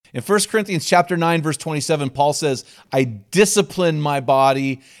In 1 Corinthians chapter 9, verse 27, Paul says, I discipline my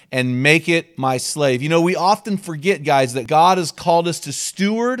body and make it my slave. You know, we often forget, guys, that God has called us to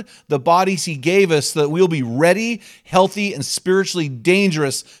steward the bodies he gave us so that we'll be ready, healthy, and spiritually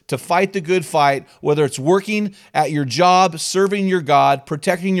dangerous to fight the good fight, whether it's working at your job, serving your God,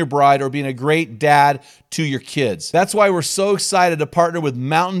 protecting your bride, or being a great dad to your kids. That's why we're so excited to partner with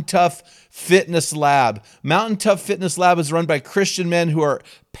Mountain Tough Fitness Lab. Mountain Tough Fitness Lab is run by Christian men who are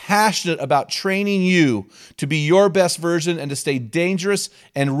passionate about training you to be your best version and to stay dangerous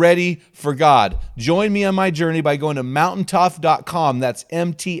and ready for God. Join me on my journey by going to mountaintough.com. That's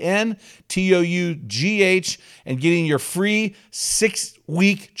MTNTOUGH, and getting your free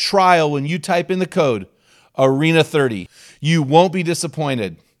 6-week trial when you type in the code ARENA30. You won't be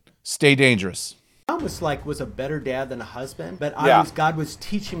disappointed. Stay dangerous. I almost was a better dad than a husband, but God was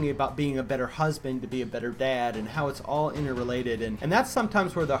teaching me about being a better husband to be a better dad and how it's all interrelated. And that's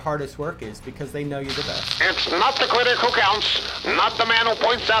sometimes where the hardest work is, because they know you're the best. It's not the critic who counts, not the man who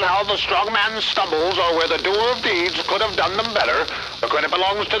points out how the strong man stumbles or where the doer of deeds could have done them better. The credit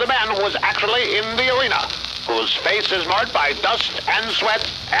belongs to the man who was actually in the arena, whose face is marked by dust and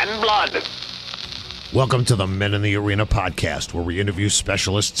sweat and blood. Welcome to the Men in the Arena podcast, where we interview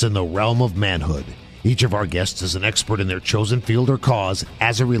specialists in the realm of manhood. Each of our guests is an expert in their chosen field or cause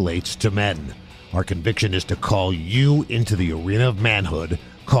as it relates to men. Our conviction is to call you into the arena of manhood,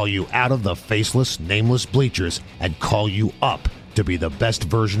 call you out of the faceless, nameless bleachers, and call you up to be the best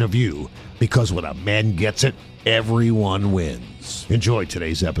version of you, because when a man gets it, everyone wins. Enjoy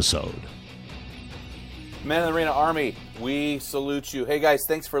today's episode. Men in the Arena Army, we salute you. Hey guys,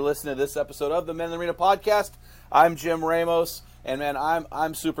 thanks for listening to this episode of the Men in the Arena podcast. I'm Jim Ramos, and man,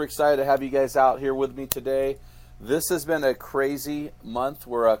 I'm super excited to have you guys out here with me today. This has been a crazy month.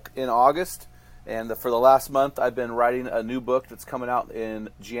 We're in August, and for the last month, I've been writing a new book that's coming out in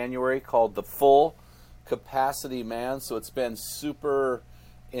January called The Full Capacity Man. So it's been super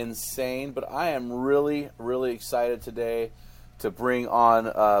insane, but I am really, really excited today to bring on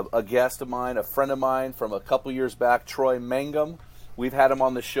a guest of mine, a friend of mine from a couple years back, Troy Mangum. We've had him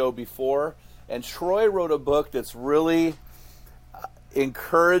on the show before, and Troy wrote a book that's really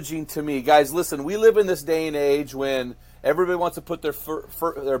encouraging to me. Guys, listen, we live in this day and age when everybody wants to put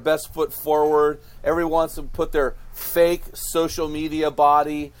their best foot forward. Everyone wants to put their fake social media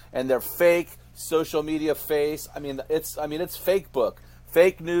body and their fake social media face. It's fake book,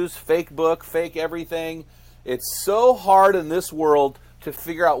 fake news, fake book, fake everything. It's so hard in this world to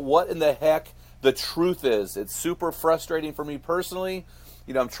figure out what in the heck the truth is. It's super frustrating for me personally.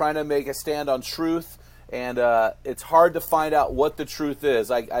 You know, I'm trying to make a stand on truth, and it's hard to find out what the truth is.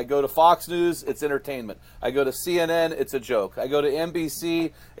 I go to Fox News, it's entertainment. I go to CNN, it's a joke. I go to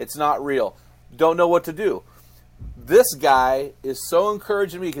NBC, it's not real. Don't know what to do. This guy is so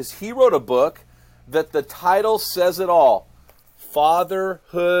encouraging me because he wrote a book that the title says it all.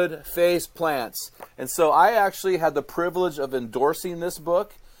 Fatherhood Face Plants. And so I actually had the privilege of endorsing this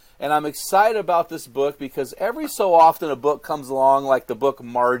book, and I'm excited about this book because every so often a book comes along like the book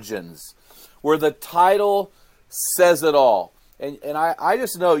Margins, where the title says it all. And I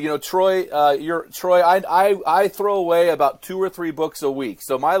just know, you know, Troy, I throw away about 2 or 3 books a week.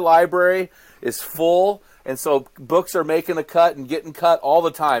 So my library is full, and so books are making a cut and getting cut all the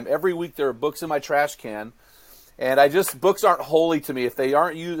time. Every week there are books in my trash can. And books aren't holy to me. If they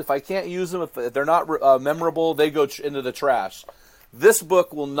aren't used, if I can't use them, if they're not memorable, they go into the trash. This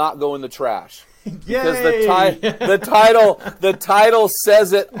book will not go in the trash because the title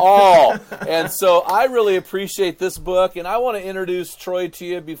says it all. And so I really appreciate this book, and I want to introduce Troy to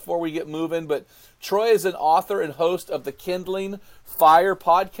you before we get moving. But Troy is an author and host of the Kindling Fire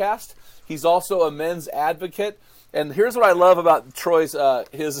podcast. He's also a men's advocate. And here's what I love about Troy's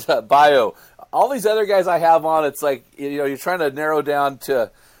his bio. All these other guys I have on, it's like, you know, you're trying to narrow down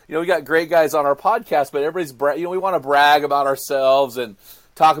to, you know, we got great guys on our podcast, but everybody's, we want to brag about ourselves and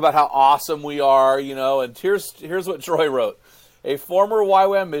talk about how awesome we are, you know. And here's what Troy wrote. A former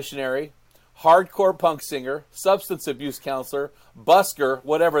YWAM missionary, hardcore punk singer, substance abuse counselor, busker,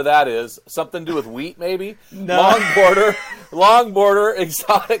 whatever that is, something to do with wheat maybe, no. longboarder,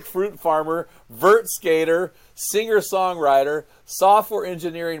 exotic fruit farmer, vert skater, singer-songwriter, software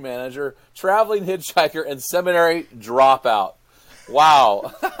engineering manager, traveling hitchhiker, and seminary dropout.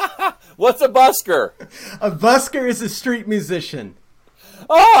 Wow. What's a busker? A busker is a street musician.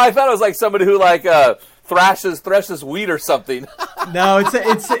 Oh, I thought it was like somebody who threshes wheat or something. No,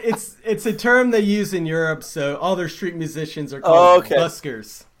 it's a term they use in Europe, so all their street musicians are called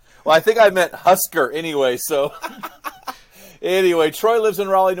buskers. Well, I think I meant husker anyway, so... Anyway, Troy lives in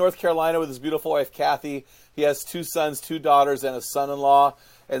Raleigh, North Carolina with his beautiful wife, Kathy. He has 2 sons, 2 daughters, and a son-in-law.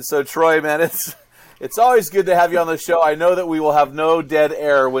 And so, Troy, man, it's always good to have you on the show. I know that we will have no dead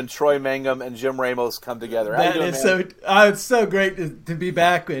air when Troy Mangum and Jim Ramos come together. How you doing, man? It's so great to be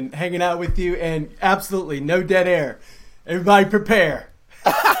back and hanging out with you, and absolutely no dead air. Everybody prepare.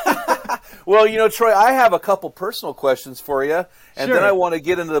 Well, Troy, I have a couple personal questions for you, and Sure. then I want to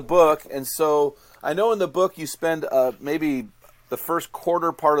get into the book. And so I know in the book you spend maybe the first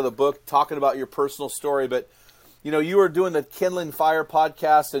quarter part of the book talking about your personal story, but you were doing the Kindling Fire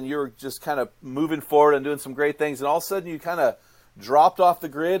podcast, and you were just kind of moving forward and doing some great things, and all of a sudden you kind of dropped off the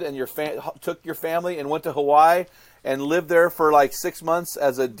grid and took your family and went to Hawaii and lived there for like 6 months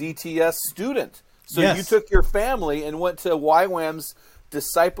as a DTS student. So Yes. You took your family and went to YWAM's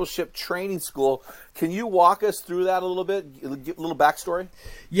discipleship training school. Can you walk us through that a little bit? Give a little backstory?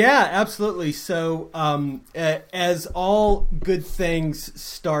 Yeah, absolutely. So as all good things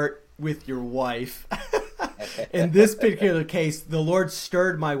start with your wife, in this particular case, the Lord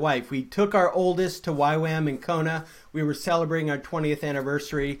stirred my wife. We took our oldest to YWAM in Kona. We were celebrating our 20th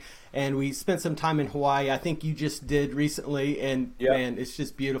anniversary, and we spent some time in Hawaii. I think you just did recently, and Yep. Man, it's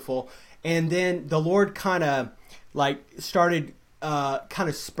just beautiful. And then the Lord kind of started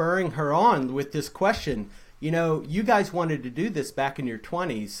spurring her on with this question. You guys wanted to do this back in your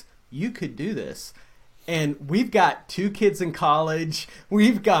 20s. You could do this. And we've got 2 kids in college.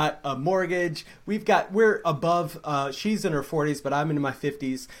 We've got a mortgage. We're above, she's in her 40s, but I'm in my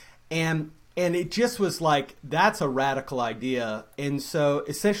 50s. And it just was like, that's a radical idea. And so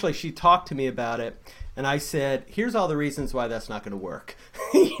essentially she talked to me about it. And I said, here's all the reasons why that's not going to work.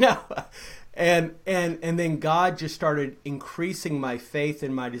 And then God just started increasing my faith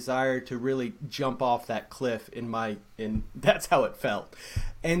and my desire to really jump off that cliff and that's how it felt.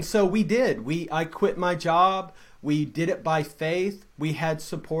 And so we did. I quit my job. We did it by faith. We had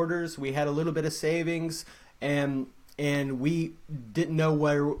supporters. We had a little bit of savings, and we didn't know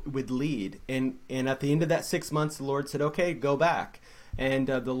where it would lead. And at the end of that 6 months, the Lord said, okay, go back. And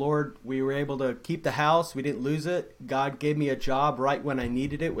we were able to keep the house. We didn't lose it. God gave me a job right when I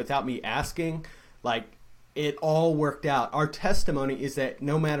needed it without me asking. It all worked out. Our testimony is that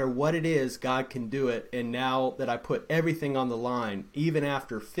no matter what it is, God can do it. And now that I put everything on the line, even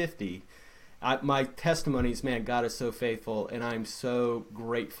after 50, my testimony is, man, God is so faithful. And I'm so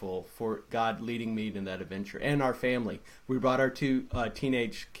grateful for God leading me in that adventure, and our family. We brought our 2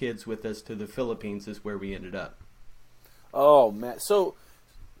 teenage kids with us to the Philippines, is where we ended up. Oh, man. So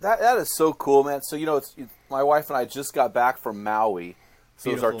that is so cool, man. So, my wife and I just got back from Maui. So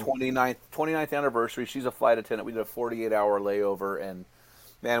Beautiful. It was our 29th anniversary. She's a flight attendant. We did a 48-hour layover, and,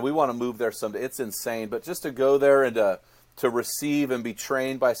 man, we want to move there someday. It's insane. But just to go there and to receive and be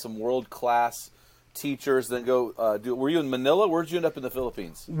trained by some world-class teachers, then go were you in Manila? Where'd you end up in the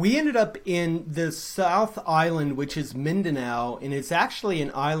Philippines? We ended up in the South Island, which is Mindanao, and it's actually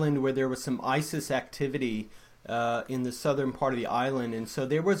an island where there was some ISIS activity in the southern part of the island. And so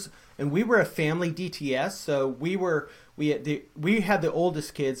we were a family DTS, so we had the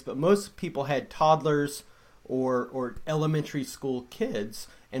oldest kids, but most people had toddlers or elementary school kids,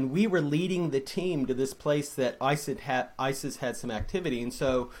 and we were leading the team to this place that ISIS had some activity. And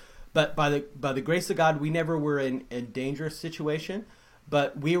so, but by the grace of God, we never were in a dangerous situation,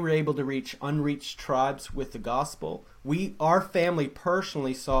 but we were able to reach unreached tribes with the gospel. Our family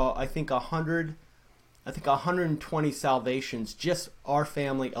personally saw, I think 120 salvations, just our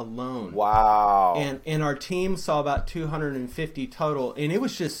family alone. Wow. And our team saw about 250 total. And it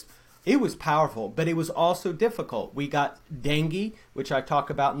was powerful, but it was also difficult. We got dengue, which I talk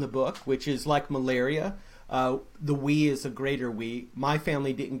about in the book, which is like malaria. The we is a greater we. My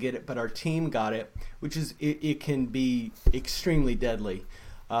family didn't get it, but our team got it, which is, it can be extremely deadly.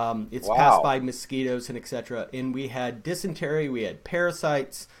 It's passed by mosquitoes and etc. And we had dysentery, we had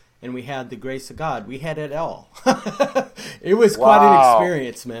parasites, and we had the grace of God. We had it all. It was quite an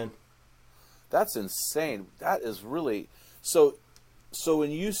experience, man. That's insane. That is really so.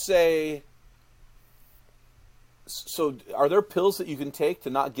 When you say, so are there pills that you can take to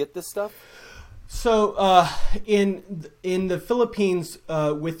not get this stuff? So in the Philippines,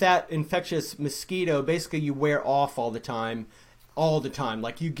 with that infectious mosquito, basically you wear off all the time.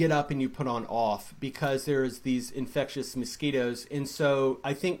 Like you get up and you put on off because there's these infectious mosquitoes. And so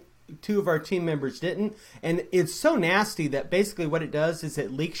I think 2 of our team members didn't. And it's so nasty that basically what it does is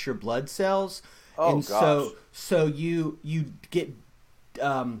it leaks your blood cells. Oh, and gosh. So you get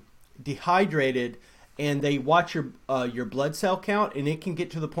dehydrated, and they watch your blood cell count, and it can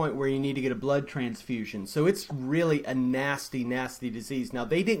get to the point where you need to get a blood transfusion. So it's really a nasty, nasty disease. Now,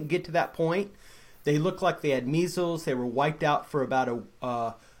 they didn't get to that point. They looked like they had measles. They were wiped out for about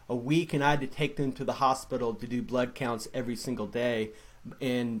a week, and I had to take them to the hospital to do blood counts every single day.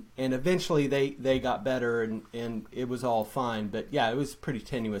 and eventually they got better, and it was all fine. But yeah, it was pretty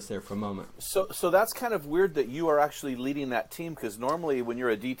tenuous there for a moment. So that's kind of weird that you are actually leading that team, because normally when you're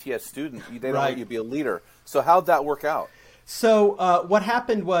a DTS student, they don't Right. let you be a leader. So how'd that work out? So what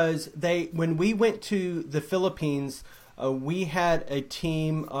happened was when we went to the Philippines, we had a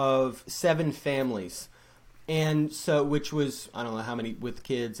team of 7 families, and so which was, I don't know how many with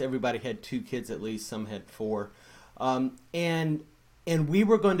kids. Everybody had 2 kids at least. Some had 4, and we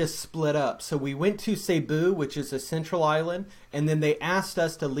were going to split up. So we went to Cebu, which is a central island, and then they asked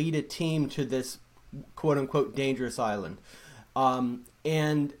us to lead a team to this quote unquote dangerous island,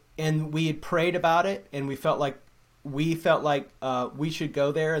 and we had prayed about it, and we felt like we should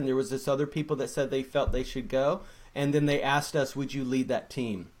go there, and there was this other people that said they felt they should go, and then they asked us, would you lead that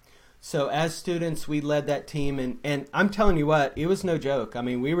team? So as students, we led that team, and I'm telling you what, it was no joke. I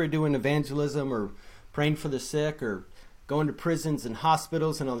mean, we were doing evangelism or praying for the sick or going to prisons and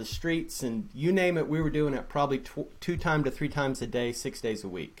hospitals and on the streets, and you name it, we were doing it probably 2 times to 3 times a day, 6 days a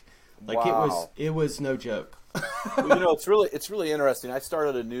week. Like Wow. it was no joke. Well, it's really interesting. I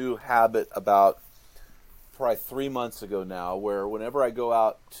started a new habit about probably 3 months ago now, where whenever I go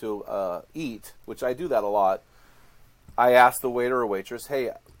out to eat, which I do that a lot, I ask the waiter or waitress,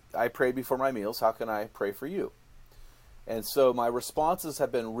 hey, I prayed before my meals, how can I pray for you? And so my responses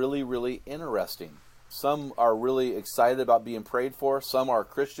have been really, really interesting. Some are really excited about being prayed for. Some are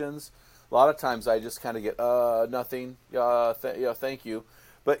Christians. A lot of times I just kind of get, nothing, thank you.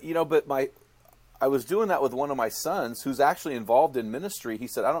 But, I was doing that with one of my sons who's actually involved in ministry. He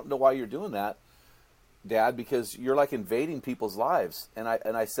said, I don't know why you're doing that, Dad, because you're like invading people's lives. And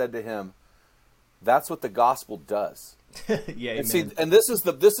I said to him, that's what the gospel does. Yeah, And amen. see, and this is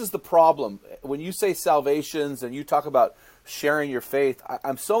the problem. When you say salvations and you talk about sharing your faith,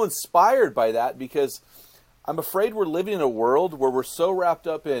 I'm so inspired by that, because I'm afraid we're living in a world where we're so wrapped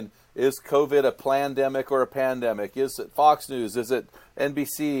up in, is COVID a pandemic or a pandemic? Is it Fox News? Is it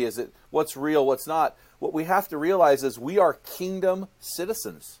NBC? Is it what's real, what's not? What we have to realize is we are kingdom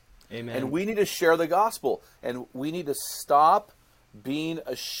citizens. Amen. And we need to share the gospel. And we need to stop being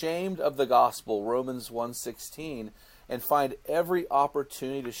ashamed of the gospel, Romans 1:16, and find every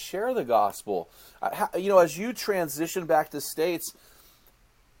opportunity to share the gospel. As you transition back to States,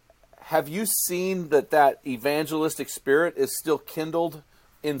 have you seen that evangelistic spirit is still kindled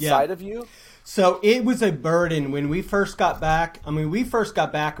inside of you? So it was a burden when we first got back. I mean, we first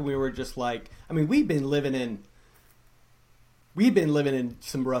got back and we were just like, I mean, we've been living in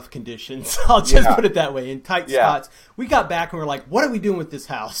some rough conditions. I'll just put it that way, in tight spots. We got back and we're like, what are we doing with this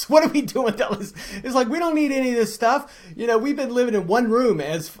house? What are we doing with that? It's like, we don't need any of this stuff. We've been living in one room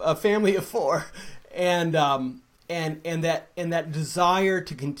as a family of 4. And that desire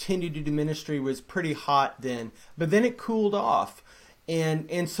to continue to do ministry was pretty hot then, but then it cooled off.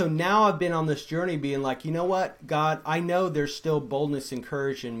 And so now I've been on this journey being like, you know what, God, I know there's still boldness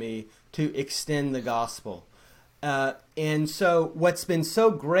encouraging me to extend the gospel. And so what's been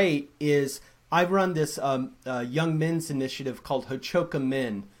so great is I've run this young men's initiative called Hochoka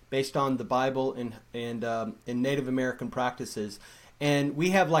Men, based on the Bible and Native American practices. And we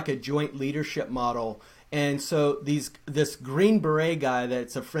have like a joint leadership model. And so this Green Beret guy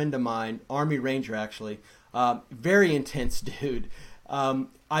that's a friend of mine, Army Ranger actually, very intense dude.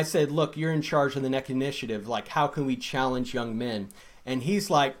 I said, look, you're in charge of the next initiative. Like, how can we challenge young men? And he's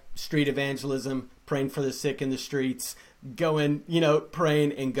like, street evangelism, praying for the sick in the streets, going,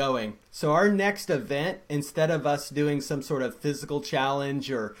 praying and going. So our next event, instead of us doing some sort of physical challenge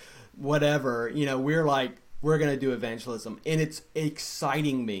or whatever, we're like, we're going to do evangelism. And it's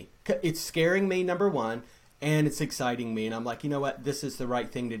exciting me. It's scaring me, number one, and it's exciting me. And I'm like, you know what? This is the right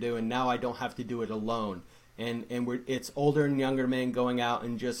thing to do. And now I don't have to do it alone. And it's older and younger men going out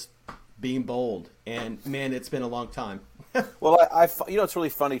and just being bold. And man, it's been a long time. Well, it's really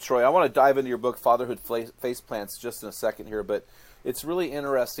funny, Troy. I want to dive into your book, Fatherhood Face Plants, just in a second here, but it's really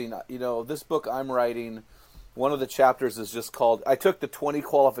interesting. This book I'm writing, one of the chapters is just called, I took the 20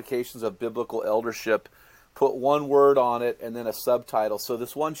 qualifications of biblical eldership, put one word on it, and then a subtitle. So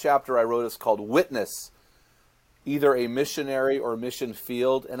this one chapter I wrote is called Witness, either a missionary or mission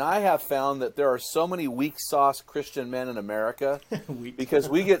field. And I have found that there are so many weak sauce Christian men in America because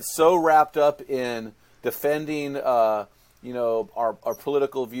we get so wrapped up in defending, our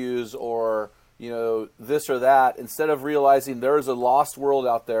political views or, this or that, instead of realizing there is a lost world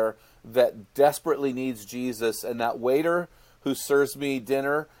out there that desperately needs Jesus. And that waiter who serves me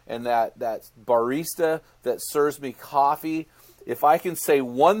dinner and that barista that serves me coffee, if I can say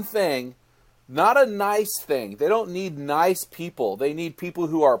one thing Not a nice thing. They don't need nice people. They need people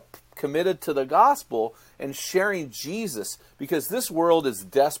who are committed to the gospel and sharing Jesus, because this world is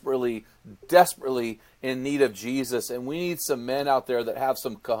desperately, desperately in need of Jesus, and we need some men out there that have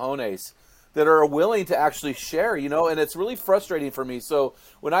some cojones, that are willing to actually share, and it's really frustrating for me. So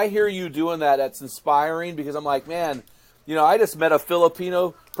when I hear you doing that, that's inspiring, because I'm like, man, I just met a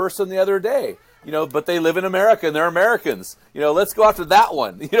Filipino person the other day, but they live in America and they're Americans. Let's go after that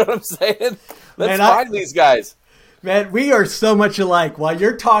one. You know what I'm saying? Let's find these guys. Man, we are so much alike. While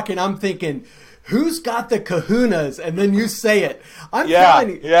you're talking, I'm thinking, who's got the kahunas? And then you say it. I'm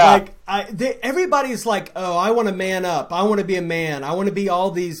telling you, everybody's like, oh, I want to man up. I want to be a man. I want to be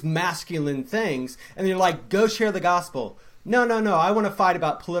all these masculine things. And you're like, go share the gospel. No. I want to fight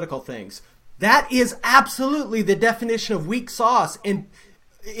about political things. That is absolutely the definition of weak sauce. And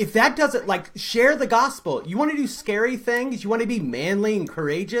if that doesn't, share the gospel. You want to do scary things. You want to be manly and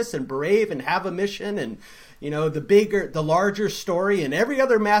courageous and brave and have a mission and, the larger story and every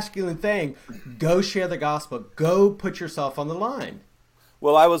other masculine thing. Go share the gospel. Go put yourself on the line.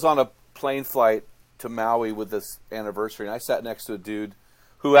 Well, I was on a plane flight to Maui with this anniversary, and I sat next to a dude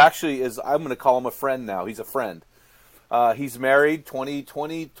who actually is, I'm going to call him a friend now. He's a friend. He's married, 20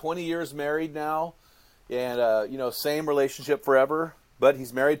 years married now, and, same relationship forever, but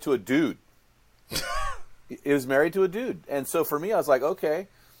he's married to a dude. He was married to a dude. And so for me, I was like, okay.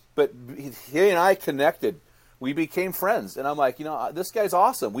 But he and I connected. We became friends. And I'm like, this guy's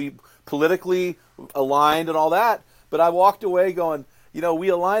awesome. We politically aligned and all that. But I walked away going, we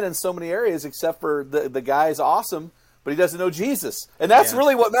align in so many areas, except for the guy's awesome, but he doesn't know Jesus. And that's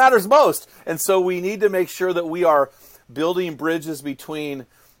really what matters most. And so we need to make sure that we are building bridges between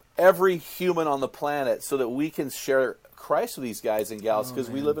every human on the planet so that we can share Christ with these guys and gals, because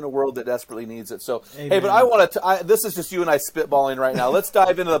we live in a world that desperately needs it. So, Amen. Hey, but I want to, this is just you and I spitballing right now. Let's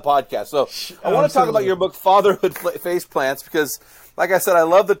dive into the podcast. So I want to talk about your book, Fatherhood Face Plants, because like I said, I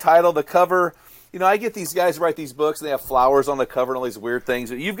love the title, the cover. I get these guys who write these books and they have flowers on the cover and all these weird things.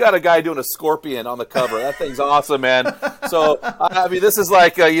 You've got a guy doing a scorpion on the cover. That thing's awesome, man. So, I mean, this is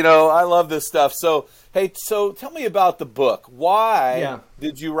like, I love this stuff. So, hey, so tell me about the book. Why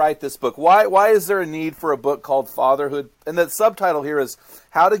did you write this book? Why is there a need for a book called Fatherhood? And the subtitle here is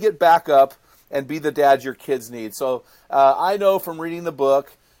How to Get Back Up and Be the Dad Your Kids Need. So I know from reading the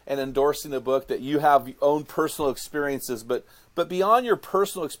book and endorsing the book that you have your own personal experiences, but beyond your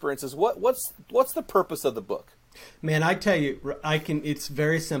personal experiences, what's the purpose of the book? Man, I tell you, it's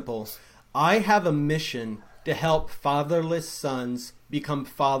very simple. I have a mission to help fatherless sons become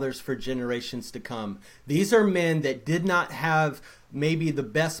fathers for generations to come. These are men that did not have maybe the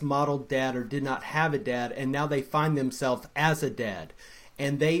best model dad or did not have a dad, and now they find themselves as a dad.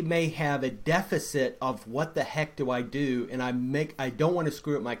 And they may have a deficit of what the heck do I do, and I don't want to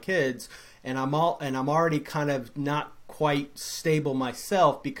screw up my kids, and I'm already kind of not quite stable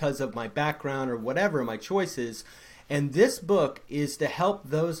myself because of my background or whatever my choices. And this book is to help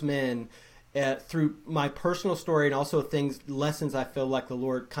those men through my personal story and also lessons I feel like the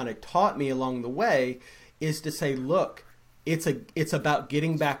Lord kind of taught me along the way, is to say, look, it's about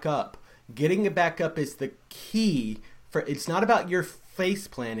getting back up. Getting back up is the key for. It's not about your face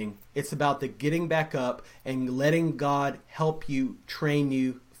planting. It's about the getting back up and letting God help you, train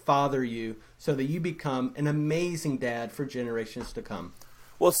you, father you, so that you become an amazing dad for generations to come.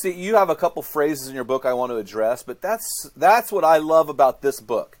 Well, see, you have a couple phrases in your book I want to address, but that's what I love about this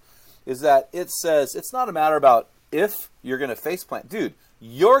book, is that it says it's not a matter about if you're going to face plant. Dude,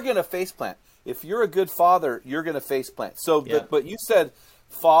 you're going to face plant. If you're a good father, you're going to face plant. So, but you said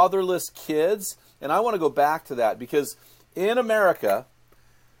fatherless kids, and I want to go back to that, because in America,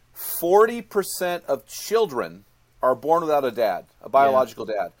 40% of children are born without a dad, a biological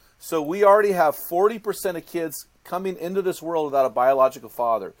dad. So we already have 40% of kids coming into this world without a biological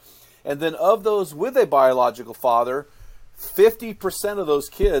father. And then of those with a biological father, 50% of those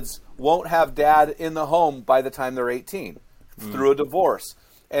kids won't have dad in the home by the time they're 18 through a divorce.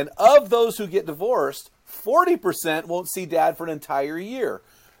 And of those who get divorced, 40% won't see dad for an entire year.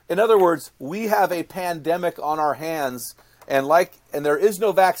 In other words, we have a pandemic on our hands, and there is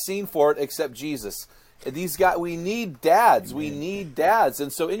no vaccine for it except Jesus. These guys, we need dads. Amen. We need dads.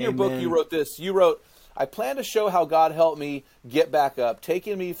 And so in your book, you wrote this. You wrote, I plan to show how God helped me get back up,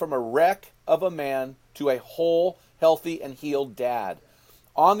 taking me from a wreck of a man to a whole, healthy, and healed dad.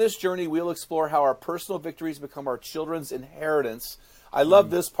 On this journey, we'll explore how our personal victories become our children's inheritance. I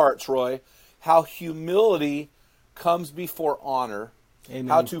love this part, Troy. How humility comes before honor. Amen.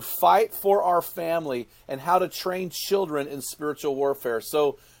 How to fight for our family, and how to train children in spiritual warfare.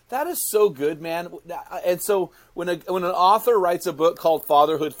 So that is so good, man. And so when an author writes a book called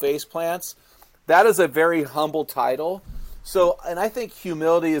Fatherhood Face Plants, that is a very humble title. So, and I think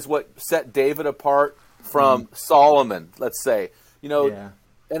humility is what set David apart from Solomon, let's say.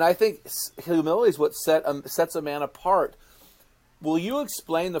 And I think humility is what sets a man apart. Will you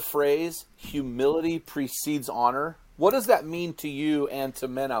explain the phrase, humility precedes honor? What does that mean to you and to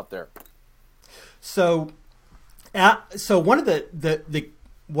men out there? So one of the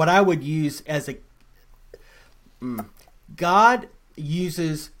what I would use as God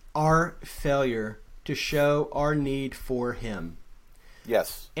uses our failure to show our need for Him.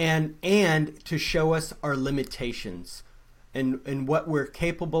 Yes. And to show us our limitations and what we're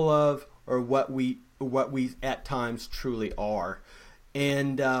capable of, or what we at times truly are.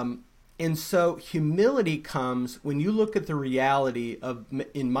 And so humility comes when you look at the reality of,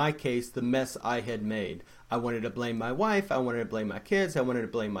 in my case, the mess I had made. I wanted to blame my wife. I wanted to blame my kids. I wanted to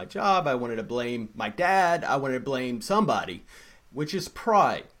blame my job. I wanted to blame my dad. I wanted to blame somebody, which is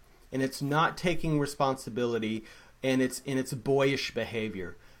pride. And it's not taking responsibility, and it's boyish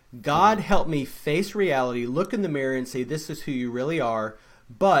behavior. God helped me face reality, look in the mirror and say, this is who you really are.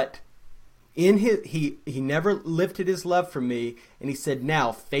 But he never lifted his love from me, and he said,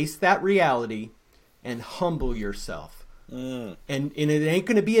 now face that reality and humble yourself. And it ain't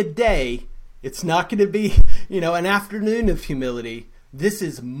going to be a day. It's not going to be, an afternoon of humility. This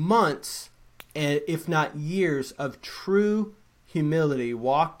is months, and if not years, of true humility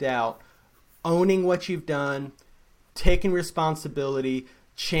walked out, owning what you've done, taking responsibility,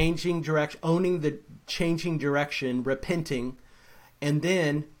 changing direction, owning the changing direction, repenting, and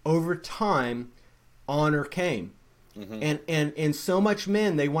then over time, honor came. And so much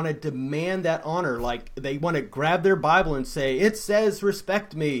men, they want to demand that honor. Like they want to grab their Bible and say, it says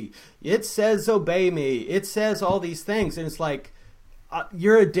respect me, it says obey me, it says all these things. And it's like,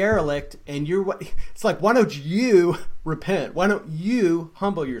 you're a derelict, and it's like, why don't you repent? Why don't you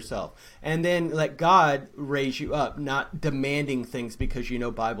humble yourself? And then let God raise you up, not demanding things because you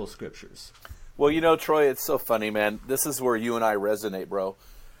know Bible scriptures. Well, Troy, it's so funny, man. This is where you and I resonate, bro.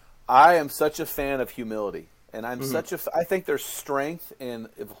 I am such a fan of humility. And I think there's strength in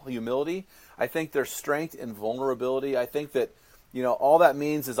humility. I think there's strength in vulnerability. I think that, all that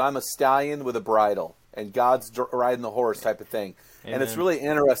means is I'm a stallion with a bridle, and God's riding the horse type of thing. Amen. And it's really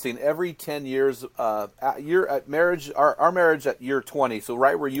interesting. Every 10 years, at marriage, our marriage at year 20, so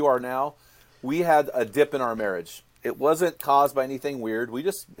right where you are now, we had a dip in our marriage. It wasn't caused by anything weird. We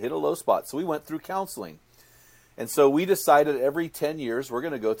just hit a low spot. So we went through counseling. And so we decided every 10 years we're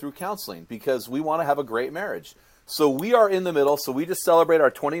going to go through counseling because we want to have a great marriage. So we are in the middle. So we just celebrate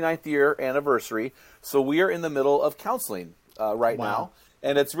our 29th year anniversary. So we are in the middle of counseling right now.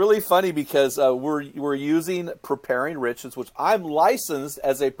 And it's really funny because we're using Preparing Rich, which I'm licensed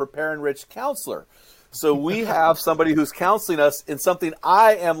as a Preparing Rich counselor. So we have somebody who's counseling us in something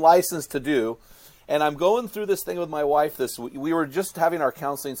I am licensed to do. And I'm going through this thing with my wife this week. We were just having our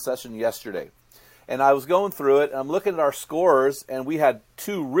counseling session yesterday. And I was going through it, and I'm looking at our scores, and we had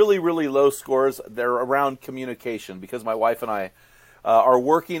 2 really, really low scores. They're around communication because my wife and I are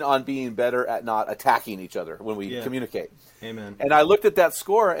working on being better at not attacking each other when we communicate. Amen. And I looked at that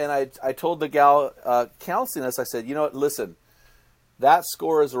score, and I told the gal counseling us, I said, listen, that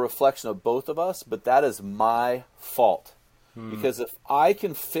score is a reflection of both of us, but that is my fault. Because if I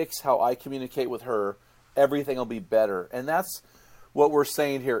can fix how I communicate with her, everything will be better. And that's what we're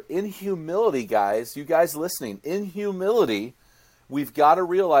saying here. In humility, guys, you guys listening, in humility, we've got to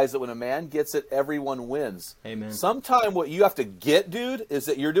realize that when a man gets it, everyone wins. Amen. Sometime what you have to get, dude, is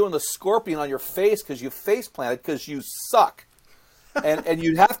that you're doing the scorpion on your face because you face planted because you suck. and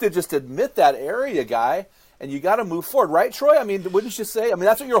you have to just admit that area, guy, and you got to move forward. Right, Troy? I mean, wouldn't you say? I mean,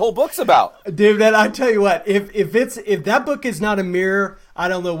 that's what your whole book's about. Dude, man, I tell you what, if that book is not a mirror, I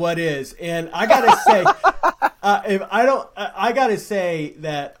don't know what is. And I got to say... I gotta say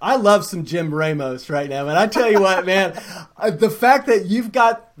that I love some Jim Ramos right now, and I tell you what, man, the fact that you've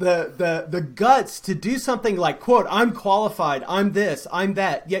got the guts to do something like, quote, I'm qualified, I'm this, I'm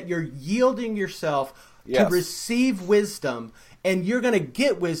that, yet you're yielding yourself to receive wisdom, and you're going to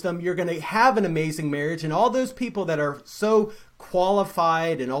get wisdom, you're going to have an amazing marriage, and all those people that are so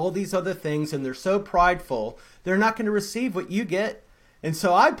qualified and all these other things, and they're so prideful, they're not going to receive what you get. And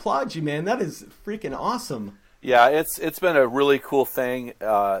so I applaud you, man. That is freaking awesome. Yeah, it's been a really cool thing.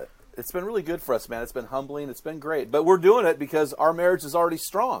 It's been really good for us, man. It's been humbling. It's been great. But we're doing it because our marriage is already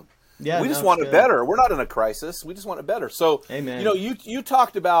strong. Yeah, we just want it better. We're not in a crisis. We just want it better. So, Amen. You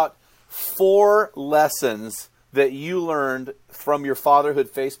talked about 4 lessons that you learned from your fatherhood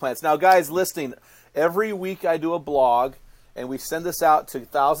face plants. Now, guys listening, every week I do a blog, and we send this out to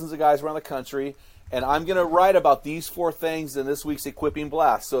thousands of guys around the country. And I'm going to write about these 4 things in this week's Equipping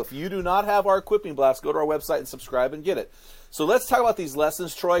Blast. So if you do not have our Equipping Blast, go to our website and subscribe and get it. So let's talk about these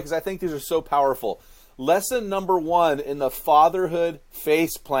lessons, Troy, because I think these are so powerful. Lesson number 1 in the fatherhood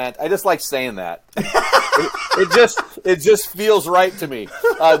face plant. I just like saying that. it just feels right to me.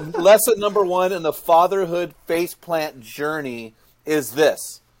 Lesson number 1 in the fatherhood face plant journey is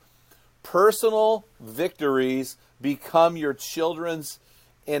this: personal victories become your children's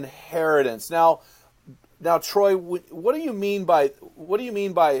inheritance. Now, Troy, what do you mean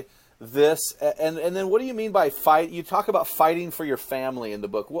by this? And then what do you mean by fight? You talk about fighting for your family in the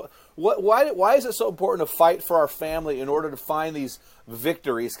book. Why is it so important to fight for our family in order to find these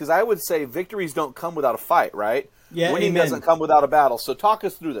victories? Because I would say victories don't come without a fight, right? Yeah, winning amen. doesn't come without a battle. So talk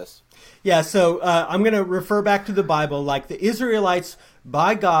us through this. Yeah, so I'm going to refer back to the Bible. Like, the Israelites,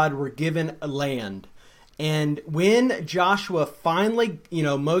 by God, were given a land. And when Joshua finally,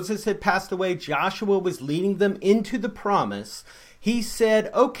 Moses had passed away, Joshua was leading them into the promise. He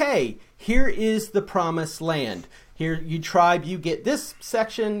said, okay, here is the promised land. Here, you tribe, you get this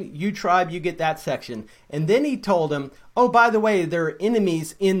section. You tribe, you get that section. And then he told them, oh, by the way, there are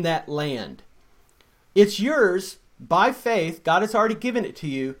enemies in that land. It's yours by faith. God has already given it to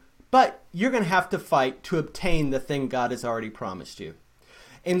you, but you're going to have to fight to obtain the thing God has already promised you.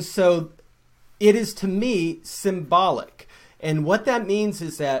 And so it is, to me, symbolic. And what that means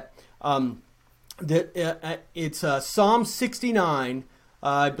is that it's Psalm 69,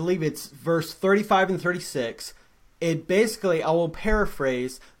 I believe it's verse 35 and 36. It basically, I will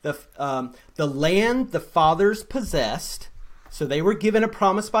paraphrase, the land the fathers possessed. So they were given a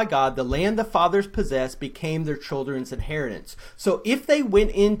promise by God. The land the fathers possessed became their children's inheritance. So if they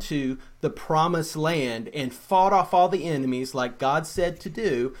went into the promised land and fought off all the enemies like God said to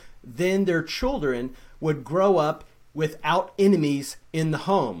do, then their children would grow up without enemies in the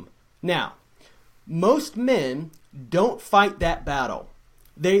home. Now, most men don't fight that battle.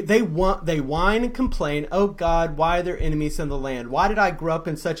 They whine and complain, oh God, why are there enemies in the land? Why did I grow up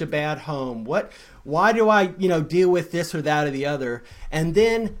in such a bad home? Why do I, deal with this or that or the other? And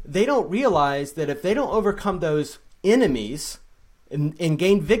then they don't realize that if they don't overcome those enemies and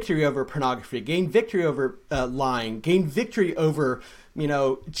gain victory over pornography, gain victory over lying, gain victory over,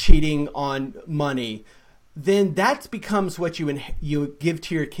 cheating on money, then that becomes what you give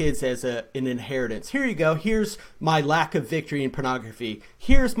to your kids as an inheritance. Here you go. Here's my lack of victory in pornography.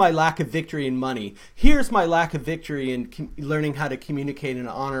 Here's my lack of victory in money. Here's my lack of victory in learning how to communicate in an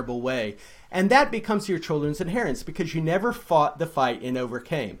honorable way. And that becomes your children's inheritance because you never fought the fight and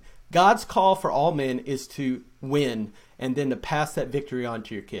overcame. God's call for all men is to win and then to pass that victory on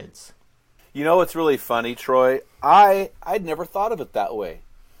to your kids. You know what's really funny, Troy? I'd never thought of it that way.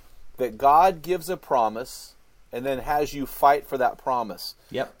 That God gives a promise and then has you fight for that promise.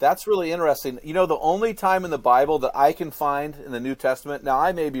 Yep. That's really interesting. The only time in the Bible that I can find in the New Testament, now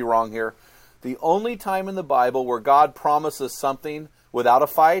I may be wrong here, the only time in the Bible where God promises something without a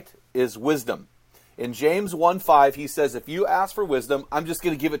fight is wisdom. In James 1:5, he says, if you ask for wisdom, I'm just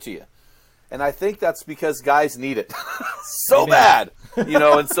going to give it to you. And I think that's because guys need it so bad.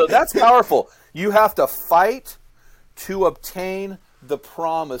 And so that's powerful. You have to fight to obtain the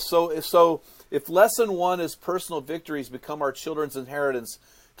promise. So if lesson 1 is personal victories become our children's inheritance,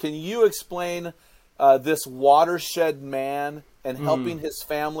 can you explain this watershed man and helping his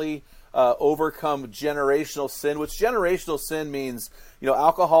family overcome generational sin? Which generational sin means,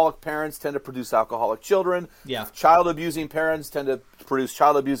 alcoholic parents tend to produce alcoholic children. Yeah. Child abusing parents tend to produce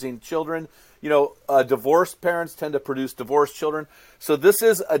child abusing children. Divorced parents tend to produce divorced children. So this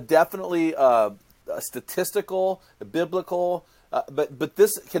is definitely a statistical, a biblical. But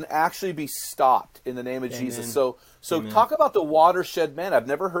this can actually be stopped in the name of Amen. Jesus. So Amen. Talk about the watershed man. I've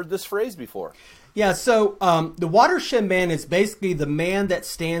never heard this phrase before. Yeah, so the watershed man is basically the man that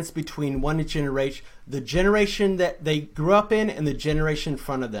stands between one generation, the generation that they grew up in and the generation in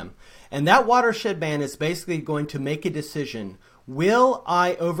front of them. And that watershed man is basically going to make a decision. Will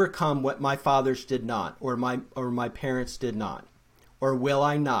I overcome what my fathers did not or my parents did not? Or will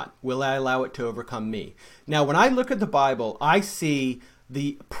I not? Will I allow it to overcome me? Now, when I look at the Bible, I see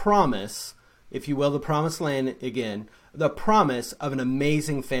the promise, if you will, the promised land again, the promise of an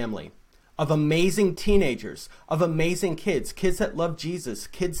amazing family, of amazing teenagers, of amazing kids that love Jesus,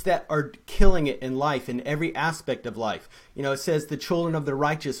 kids that are killing it in life, in every aspect of life. It says the children of the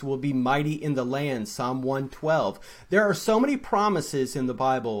righteous will be mighty in the land, Psalm 112. There are so many promises in the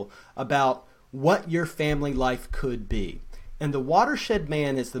Bible about what your family life could be. And the watershed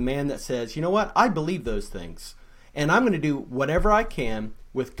man is the man that says, you know what, I believe those things. And I'm going to do whatever I can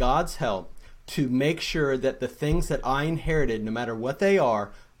with God's help to make sure that the things that I inherited, no matter what they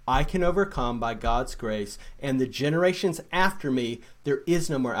are, I can overcome by God's grace, and the generations after me, there is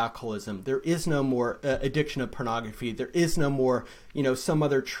no more alcoholism. There is no more addiction of pornography. There is no more, some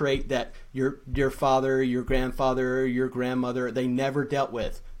other trait that your father, your grandfather, your grandmother, they never dealt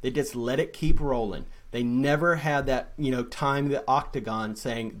with. They just let it keep rolling. They never had that, time the octagon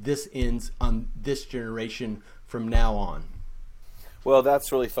saying this ends on this generation from now on. Well,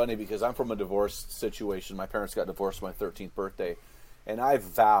 that's really funny because I'm from a divorce situation. My parents got divorced on my 13th birthday, and I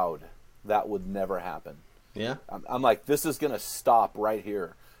vowed that would never happen. Yeah. I'm like, this is going to stop right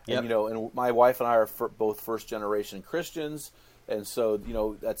here. Yep. And, and my wife and I are both first-generation Christians, and so,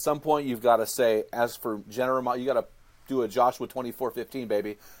 at some point you've got to say, as for you got to do a Joshua 24:15,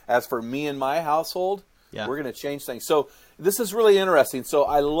 baby. As for me and my household, we're going to change things. So this is really interesting. So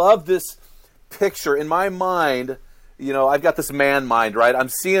I love this picture. In my mind, I've got this man mind, right? I'm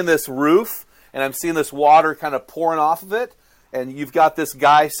seeing this roof, and I'm seeing this water kind of pouring off of it, and you've got this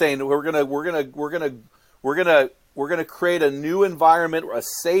guy saying, we're gonna create a new environment, a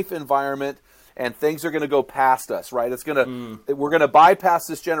safe environment, and things are gonna go past us, right? We're gonna bypass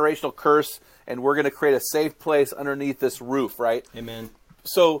this generational curse, and we're gonna create a safe place underneath this roof, right? Amen.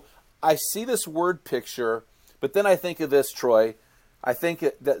 So I see this word picture, but then I think of this, Troy. I think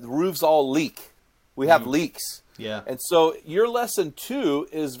that roofs all leak. We have leaks. Yeah. And so your lesson 2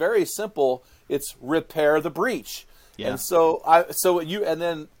 is very simple. It's repair the breach. Yeah. And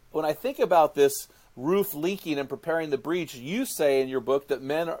then when I think about this roof leaking and preparing the breach, you say in your book that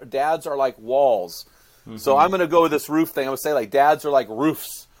dads are like walls. Mm-hmm. So I'm going to go with this roof thing. I'm going to say like dads are like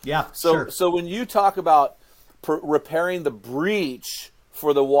roofs. Yeah. So when you talk about repairing the breach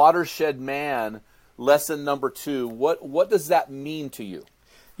for the watershed man, lesson number 2, what does that mean to you?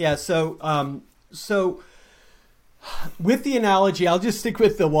 Yeah. So with the analogy, I'll just stick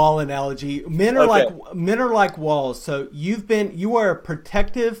with the wall analogy. Men are like walls. So you are a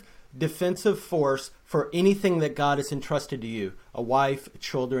protective, defensive force for anything that God has entrusted to you: a wife,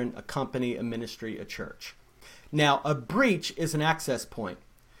 children, a company, a ministry, a church. Now, a breach is an access point.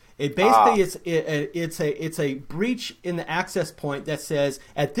 It basically it's a breach in the access point that says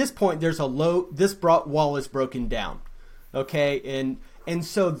at this point this wall is broken down. Okay, and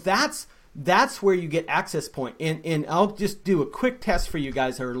so that's where you get access point. And I'll just do a quick test for you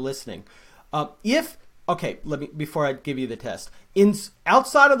guys that are listening. Before I give you the test.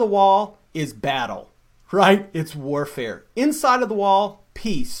 Outside of the wall is battle, right? It's warfare. Inside of the wall,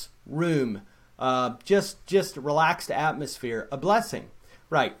 peace, room, just relaxed atmosphere, a blessing,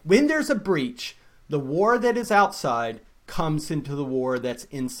 right? When there's a breach, the war that is outside comes into the war that's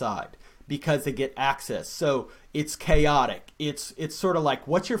inside, because they get access. So it's chaotic. It's sort of like,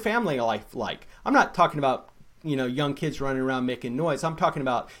 what's your family life like? I'm not talking about, young kids running around making noise. I'm talking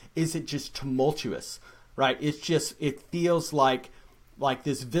about, is it just tumultuous, right? It feels like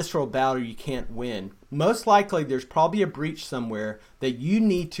this visceral battle you can't win. Most likely there's probably a breach somewhere that you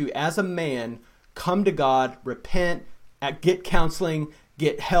need to, as a man, come to God, repent, get counseling,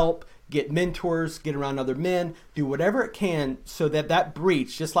 get help, get mentors, get around other men, do whatever it can so that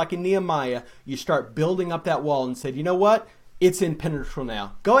breach, just like in Nehemiah, you start building up that wall and said, you know what? It's impenetrable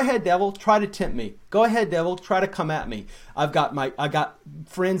now. Go ahead, devil, try to tempt me. Go ahead, devil, try to come at me. I got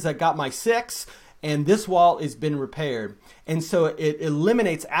friends that got my 6, and this wall has been repaired. And so it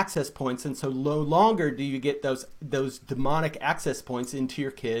eliminates access points, and so no longer do you get those demonic access points into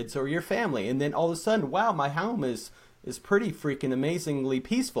your kids or your family. And then all of a sudden, wow, my home is pretty freaking amazingly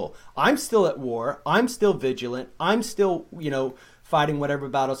peaceful. I'm still at war. I'm still vigilant. I'm still, fighting whatever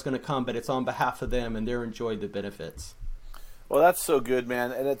battle's going to come, but it's on behalf of them, and they're enjoying the benefits. Well, that's so good,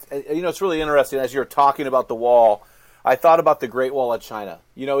 man. And it's really interesting. As you're talking about the wall, I thought about the Great Wall of China.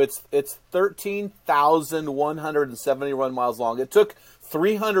 It's 13,171 miles long. It took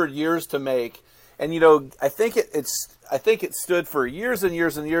 300 years to make, and I think it stood for years and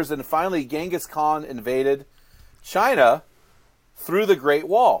years and years, and finally Genghis Khan invaded China through the Great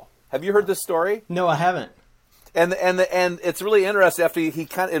Wall. Have you heard this story? No, I haven't. And it's really interesting. After he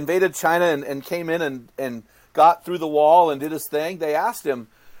kind of invaded China and came in and got through the wall and did his thing, they asked him,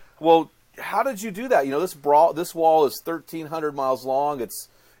 well, how did you do that? This wall is 1,300 miles long. It's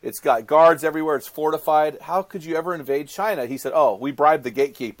got guards everywhere. It's fortified. How could you ever invade China? He said, oh, we bribed the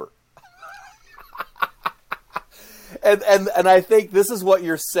gatekeeper. and I think this is what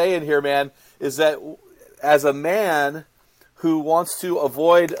you're saying here, man, is that as a man who wants to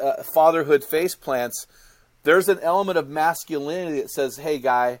avoid fatherhood face plants, there's an element of masculinity that says, hey,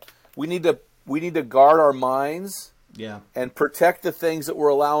 guy, we need to guard our minds and protect the things that we're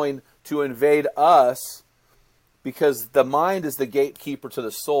allowing to invade us, because the mind is the gatekeeper to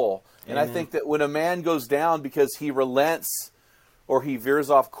the soul. And I think that when a man goes down because he relents or he veers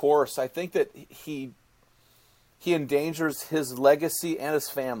off course, I think that he endangers his legacy and his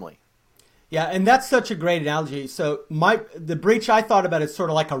family. Yeah, and that's such a great analogy. So the breach I thought about is sort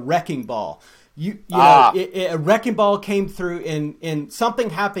of like a wrecking ball. You know, a wrecking ball came through and something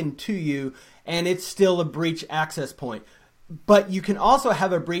happened to you, and it's still a breach access point. But you can also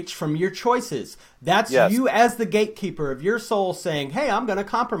have a breach from your choices. That's you as the gatekeeper of your soul saying, hey, I'm going to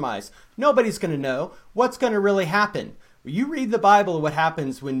compromise. Nobody's going to know what's going to really happen. You read the Bible, what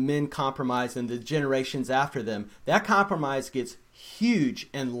happens when men compromise and the generations after them. That compromise gets huge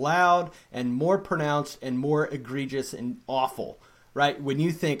and loud and more pronounced and more egregious and awful, right? When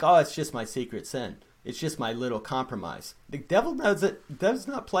you think, oh, it's just my secret sin. It's just my little compromise. The devil knows it. Devil's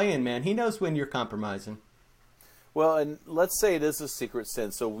not playing, man. He knows when you're compromising. Well, and let's say it is a secret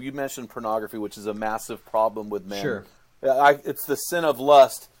sin. So you mentioned pornography, which is a massive problem with men. Sure. It's the sin of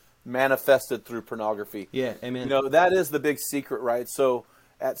lust manifested through pornography. Yeah, amen. You know, that is the big secret, right? So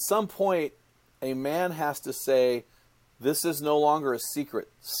at some point, a man has to say, this is no longer a secret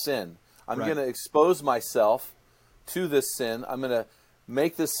sin. I'm going to expose myself to this sin. I'm going to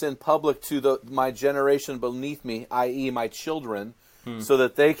make this sin public to my generation beneath me, i.e. my children, so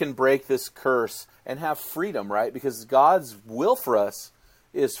that they can break this curse and have freedom, right? Because God's will for us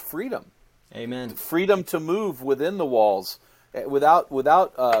is freedom. Amen. Freedom to move within the walls without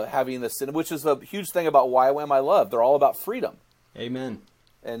having this sin, which is a huge thing about YWAM I Love. They're all about freedom. Amen.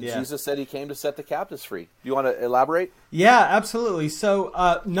 And Jesus said he came to set the captives free. Do you want to elaborate? Yeah, absolutely.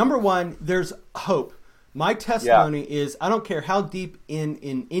 So, number one, there's hope. My testimony is, I don't care how deep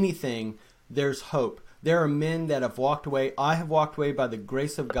in anything, there's hope. There are men that have walked away. I have walked away by the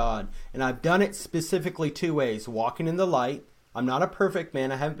grace of God. And I've done it specifically two ways. Walking in the light. I'm not a perfect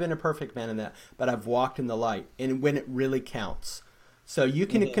man. I haven't been a perfect man in that. But I've walked in the light. And when it really counts. So you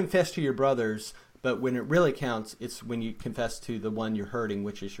can confess to your brothers. But when it really counts, it's when you confess to the one you're hurting,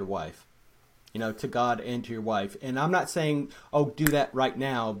 which is your wife. You know, to God and to your wife. And I'm not saying, oh, do that right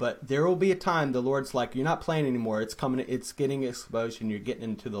now. But there will be a time the Lord's like, you're not playing anymore. It's coming. It's getting exposed and you're getting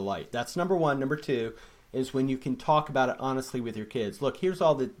into the light. That's number one. Number two is when you can talk about it honestly with your kids. Look, here's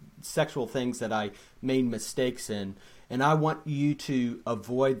all the sexual things that I made mistakes in. And I want you to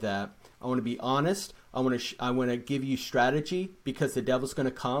avoid that. I want to be honest. I want to give you strategy because the devil's going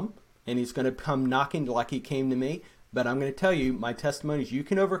to come. And he's going to come knocking like he came to me. But I'm going to tell you, my testimony is you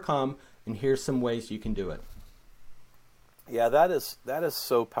can overcome, and here's some ways you can do it. Yeah, that is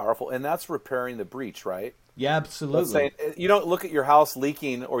so powerful. And that's repairing the breach, right? Yeah, absolutely. Let's say, you don't look at your house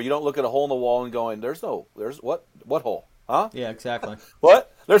leaking, or you don't look at a hole in the wall and going, there's what hole? Huh? Yeah, exactly.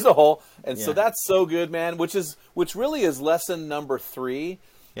 What? There's a hole. And so that's so good, man, which really is lesson number 3.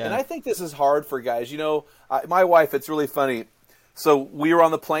 Yeah. And I think this is hard for guys. You know, my wife, it's really funny. So we were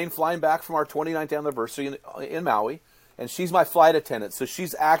on the plane flying back from our 29th anniversary in Maui, and she's my flight attendant. So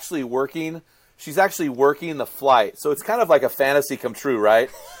she's actually working the flight. So it's kind of like a fantasy come true, right?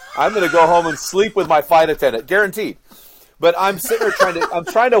 I'm going to go home and sleep with my flight attendant, guaranteed. But I'm sitting there I'm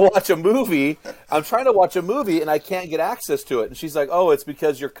trying to watch a movie. And I can't get access to it. And she's like, "Oh, it's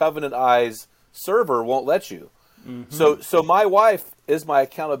because your Covenant Eyes server won't let you." Mm-hmm. So my wife is my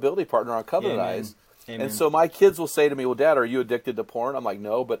accountability partner on Covenant Eyes. Amen. And so my kids will say to me, well, Dad, are you addicted to porn? I'm like,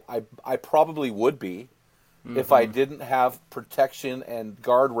 no, but I probably would be if I didn't have protection and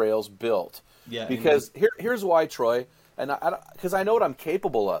guardrails built. Yeah, because here's why, Troy, and because I know what I'm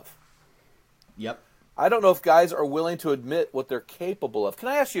capable of. Yep. I don't know if guys are willing to admit what they're capable of. Can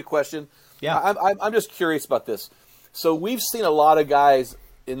I ask you a question? Yeah. I'm just curious about this. So we've seen a lot of guys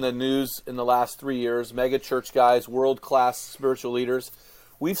in the news in the last 3 years, mega church guys, world-class spiritual leaders.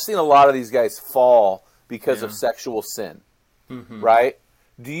 We've seen a lot of these guys fall because of sexual sin, right?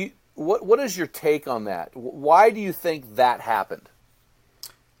 What is your take on that? Why do you think that happened?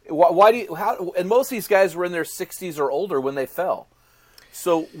 And most of these guys were in their 60s or older when they fell.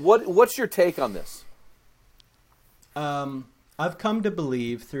 So what's your take on this? I've come to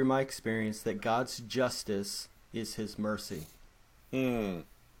believe through my experience that God's justice is his mercy.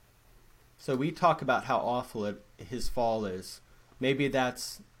 So we talk about how awful his fall is. Maybe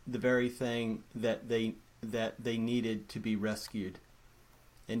that's the very thing that they needed to be rescued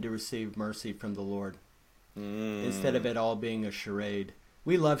and to receive mercy from the Lord. Instead of it all being a charade.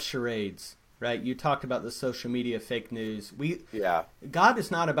 We love charades, right? You talked about the social media fake news. God is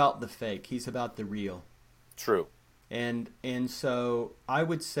not about the fake. He's about the real. True. And so I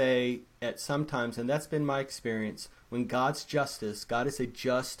would say at some times, and that's been my experience, when God's justice, God is a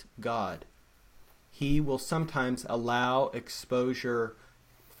just God. He will sometimes allow exposure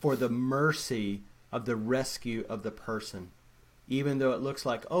for the mercy of the rescue of the person. even though it looks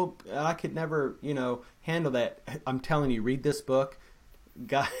like, oh, I could never, handle that. I'm telling you, read this book.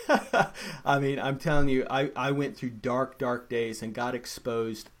 God, I mean, I'm telling you, I went through dark, dark days, and God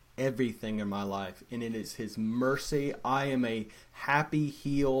exposed everything in my life, and it is His mercy. I am a happy,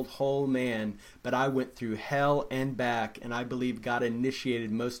 healed, whole man, but I went through hell and back, and I believe God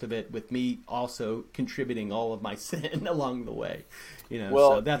initiated most of it with me also contributing all of my sin along the way.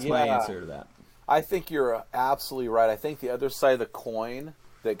 Well, so that's my answer to that. I think you're absolutely right. I think the other side of the coin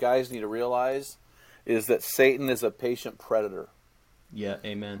that guys need to realize is that Satan is a patient predator. Yeah,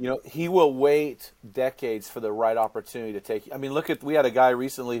 amen. He will wait decades for the right opportunity to take. I mean, we had a guy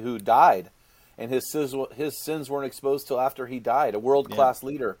recently who died, and his sins weren't exposed till after he died. A world-class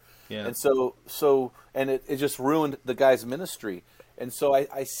leader, and and it just ruined the guy's ministry. And so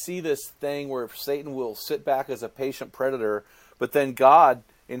I see this thing where Satan will sit back as a patient predator, but then God,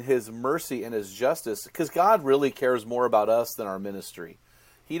 in His mercy and His justice, because God really cares more about us than our ministry.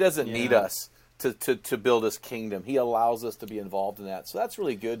 He doesn't need us to build His kingdom. He allows us to be involved in that. So that's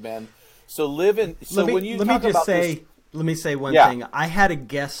really good, man. So let me say one thing. I had a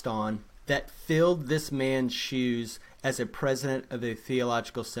guest on that filled this man's shoes as a president of a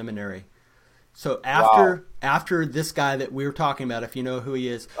theological seminary. So after this guy that we were talking about, if you know who he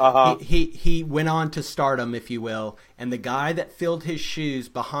is, he went on to stardom, if you will, and the guy that filled his shoes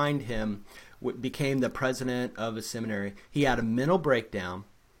behind him became the president of a seminary. He had a mental breakdown.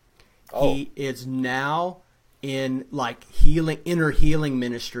 He is now in inner healing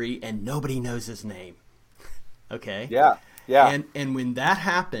ministry, and nobody knows his name. Okay? Yeah. And when that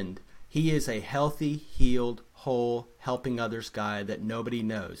happened, he is a healthy, healed, whole, helping others guy that nobody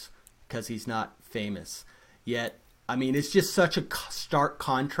knows because he's not famous. Yet, I mean, it's just such a stark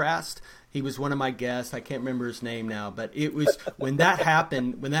contrast. He was one of my guests. I can't remember his name now, but it was when that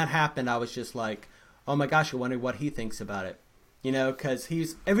happened, I was just like, oh my gosh, I wonder what he thinks about it. Because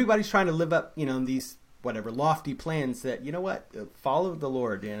everybody's trying to live up, these lofty plans that, follow the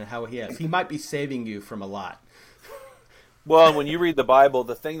Lord and how He is. He might be saving you from a lot. Well, when you read the Bible,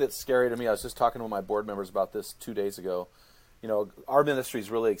 the thing that's scary to me, I was just talking to my board members about this 2 days ago. Our ministry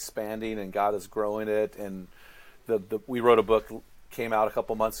is really expanding, and God is growing it. And we wrote a book, came out a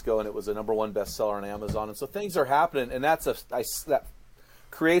couple months ago, and it was a #1 bestseller on Amazon. And so things are happening, and that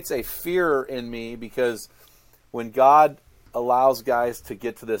creates a fear in me, because when God allows guys to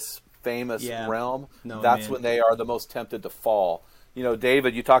get to this famous realm, that's when they are the most tempted to fall.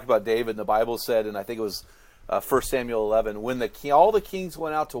 David, you talked about David, and the Bible said, and I think it was 1 Samuel 11, when all the kings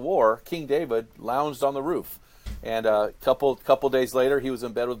went out to war, King David lounged on the roof. And a couple days later, he was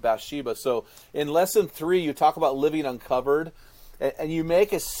in bed with Bathsheba. So in lesson 3, you talk about living uncovered, and you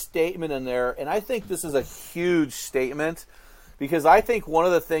make a statement in there, and I think this is a huge statement, because I think one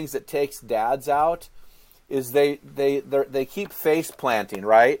of the things that takes dads out is they keep face planting,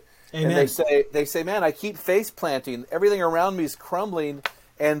 right? Amen. And they say, man, I keep face planting. Everything around me is crumbling,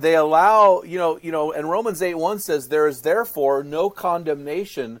 and they allow, and Romans 8:1 says, there is therefore no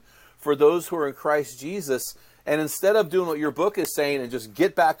condemnation for those who are in Christ Jesus. And instead of doing what your book is saying and just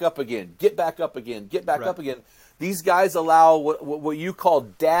get back up again, get back up again, get back up again, these guys allow what you call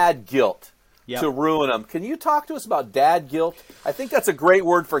dad guilt to ruin them. Can you talk to us about dad guilt? I think that's a great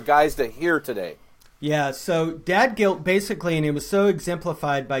word for guys to hear today. Yeah, so dad guilt basically, and it was so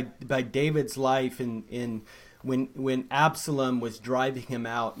exemplified by David's life in when Absalom was driving him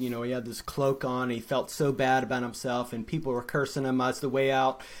out. He had this cloak on, he felt so bad about himself, and people were cursing him as the way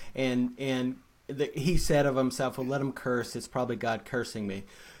out, and he said of himself, well, let him curse, it's probably God cursing me.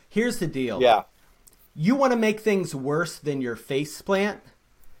 Here's the deal. Yeah. You want to make things worse than your face plant?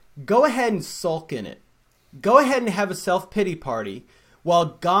 Go ahead and sulk in it. Go ahead and have a self-pity party while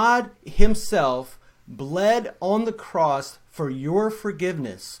God Himself bled on the cross for your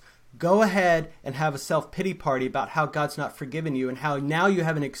forgiveness. Go ahead and have a self-pity party about how God's not forgiven you and how now you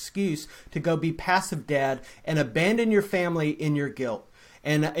have an excuse to go be passive dad and abandon your family in your guilt.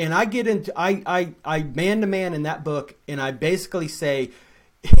 And I get into I man to man in that book, and I basically say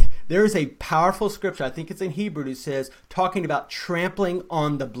there is a powerful scripture, I think it's in Hebrew, that says, talking about trampling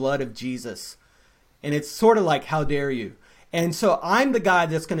on the blood of Jesus. And it's sort of like, how dare you? And so I'm the guy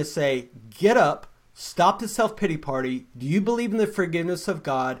that's going to say, get up, stop the self-pity party. Do you believe in the forgiveness of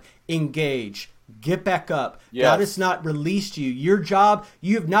God? Engage. Get back up. Yes. God has not released you. Your job,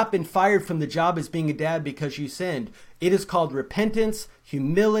 you have not been fired from the job as being a dad because you sinned. It is called repentance,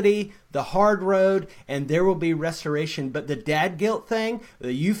 humility, the hard road, and there will be restoration. But the dad guilt thing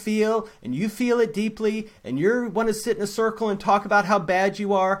that you feel, and you feel it deeply, and you want to sit in a circle and talk about how bad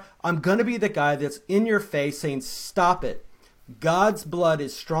you are, I'm going to be the guy that's in your face saying, stop it. God's blood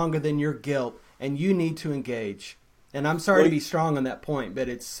is stronger than your guilt, and you need to engage. And I'm sorry to be strong on that point, but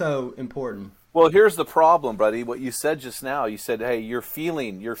it's so important. Well, here's the problem, buddy. What you said just now, you said, hey, you're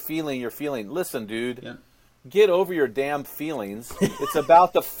feeling. Listen, dude, Yeah. get over your damn feelings. It's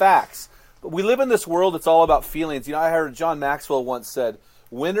about the facts. But we live in this world, it's all about feelings. You know, I heard John Maxwell once said,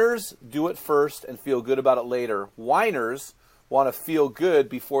 winners do it first and feel good about it later. Whiners want to feel good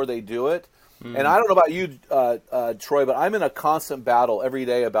before they do it. And I don't know about you, Troy, but I'm in a constant battle every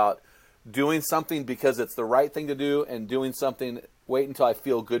day about doing something because it's the right thing to do and doing something, wait until I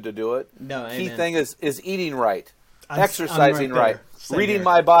feel good to do it. No, Key amen. thing is eating right, I'm exercising right right, there. Same reading here.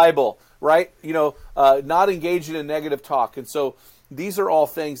 my Bible, right? You know, not engaging in negative talk. And so these are all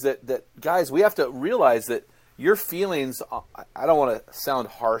things that guys, we have to realize that your feelings, I don't want to sound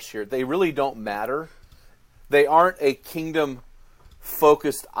harsh here, they really don't matter. They aren't a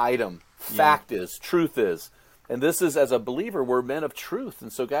kingdom-focused item. Fact is, truth is. And this is, as a believer, we're men of truth.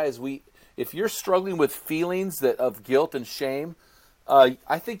 And so, guys, if you're struggling with feelings of guilt and shame,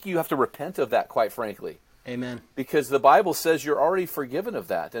 I think you have to repent of that, quite frankly. Amen. Because the Bible says you're already forgiven of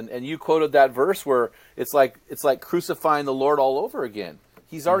that. And you quoted that verse where it's like crucifying the Lord all over again.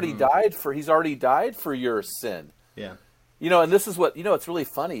 He's already died for your sin. Yeah. You know, and this is what, it's really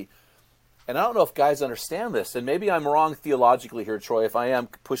funny. And I don't know if guys understand this, and maybe I'm wrong theologically here, Troy. If I am,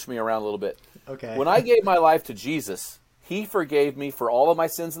 push me around a little bit. Okay. When I gave my life to Jesus, he forgave me for all of my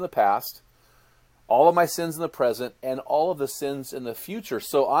sins in the past, all of my sins in the present, and all of the sins in the future.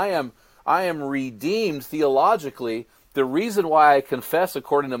 So I am redeemed theologically. The reason why I confess,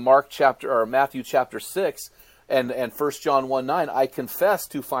 according to Matthew chapter 6 and 1 John 1:9, I confess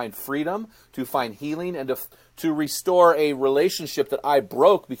to find freedom, to find healing, and to restore a relationship that I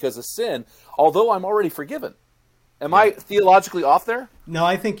broke because of sin, although I'm already forgiven. Am I theologically off there? No,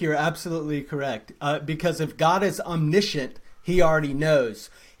 I think you're absolutely correct. Because if God is omniscient, he already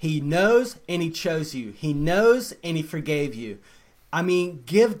knows. He knows and he chose you. He knows and he forgave you. I mean,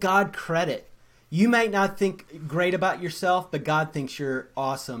 give God credit. You might not think great about yourself, but God thinks you're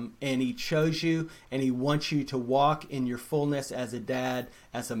awesome, and he chose you, and he wants you to walk in your fullness as a dad,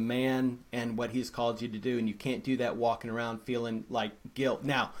 as a man, and what he's called you to do, and you can't do that walking around feeling like guilt.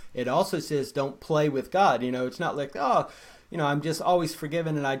 Now, it also says don't play with God. You know, it's not like, I'm just always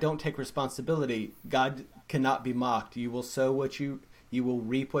forgiven and I don't take responsibility. God cannot be mocked. You will sow you will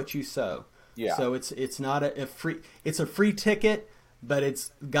reap what you sow. Yeah. So it's not a free, it's a free ticket, but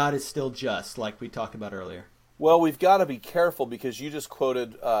God is still just, like we talked about earlier. Well, we've got to be careful because you just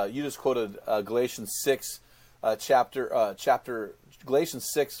quoted Galatians 6 Galatians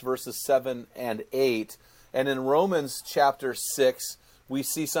 6 verses 7 and 8, and in Romans chapter 6 we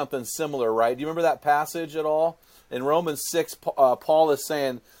see something similar, right? Do you remember that passage at all? In Romans 6, Paul is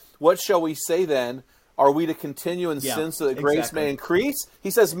saying, "What shall we say then? Are we to continue in sin so that grace may increase?" He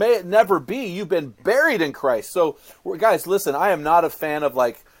says, "May it never be. You've been buried in Christ." So, guys, listen, I am not a fan of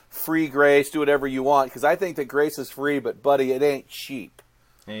like free grace, do whatever you want, because I think that grace is free, but buddy, it ain't cheap.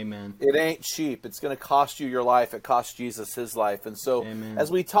 Amen. It ain't cheap. It's going to cost you your life. It cost Jesus his life. And so Amen.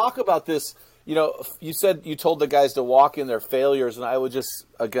 As we talk about this, you said you told the guys to walk in their failures, and I would just,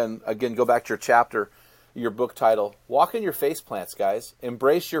 again, go back to your chapter, your book title. Walk in your face plants, guys.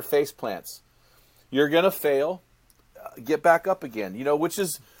 Embrace your face plants. You're going to fail. Get back up again, which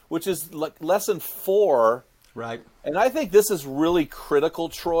is like lesson 4. Right. And I think this is really critical,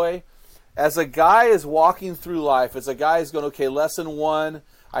 Troy. As a guy is walking through life, as a guy is going, okay, lesson 1,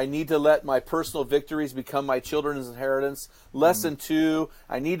 I need to let my personal victories become my children's inheritance. Lesson 2,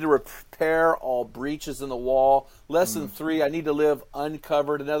 I need to repair all breaches in the wall. Lesson 3, I need to live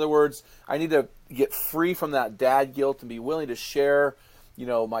uncovered. In other words, I need to get free from that dad guilt and be willing to share,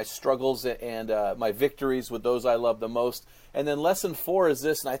 my struggles and my victories with those I love the most. And then lesson 4 is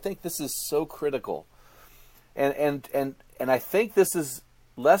this, and I think this is so critical. And I think this is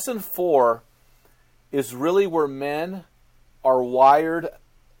lesson 4 is really where men are wired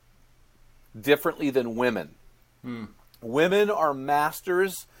differently than women. Women are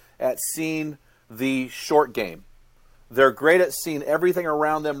masters at seeing the short game. They're great at seeing everything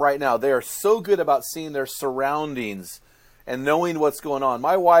around them right now. They are so good about seeing their surroundings and knowing what's going on.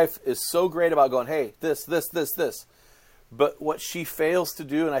 My wife is so great about going, hey, this. But what she fails to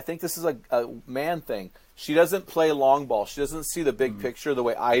do, and I think this is a man thing, she doesn't play long ball. She doesn't see the big picture the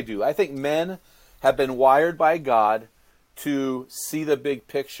way I do. I think men have been wired by God to see the big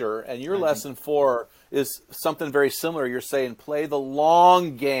picture. And your lesson 4 is something very similar. You're saying play the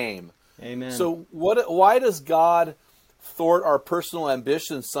long game. Amen. So why does God thwart our personal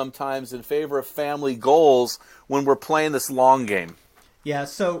ambitions sometimes in favor of family goals when we're playing this long game? Yeah,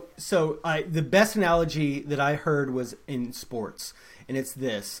 the best analogy that I heard was in sports, and it's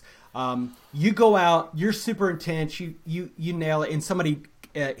this: you go out, you're super intense, you nail it, and somebody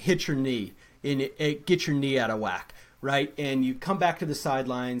hits your knee, and it gets your knee out of whack, right? And you come back to the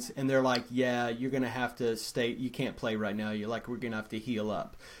sidelines, and they're like, "Yeah, you're gonna have to stay. You can't play right now. You're like, we're gonna have to heal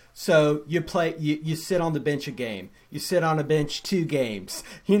up." So you play, you sit on the bench a game, you sit on a bench 2 games,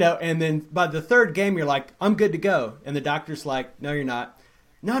 and then by the 3rd game, you're like, I'm good to go. And the doctor's like, no, you're not.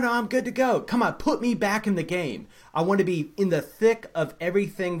 No, I'm good to go. Come on, put me back in the game. I want to be in the thick of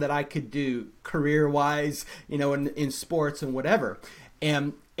everything that I could do career-wise, in sports and whatever.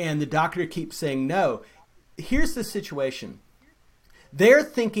 And the doctor keeps saying no. Here's the situation. They're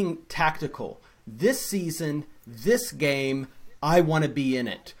thinking tactical. This season, this game, I want to be in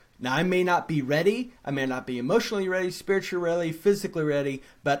it. Now, I may not be ready. I may not be emotionally ready, spiritually ready, physically ready,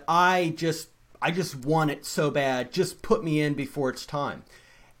 but I just want it so bad. Just put me in before it's time.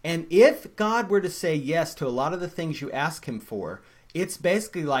 And if God were to say yes to a lot of the things you ask him for, it's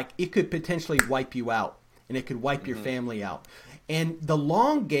basically like it could potentially wipe you out, and it could wipe your family out. And the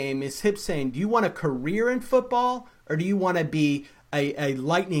long game is him saying, do you want a career in football, or do you want to be a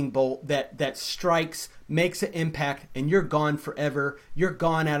lightning bolt that strikes, makes an impact, and you're gone forever? You're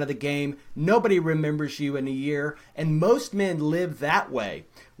gone out of the game. Nobody remembers you in a year. And most men live that way.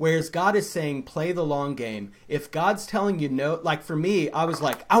 Whereas God is saying, play the long game. If God's telling you no, like for me, I was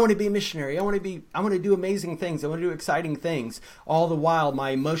like, I want to be a missionary. I want to do amazing things. I want to do exciting things. All the while, my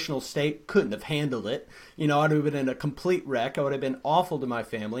emotional state couldn't have handled it. I'd have been in a complete wreck. I would have been awful to my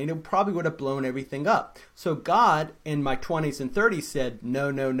family, and it probably would have blown everything up. So God, in my 20s and 30s, said, no,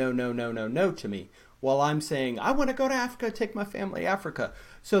 no, no, no, no, no, no to me. While I'm saying, I want to go to Africa, take my family to Africa.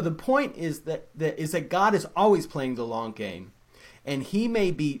 So the point is that God is always playing the long game. And he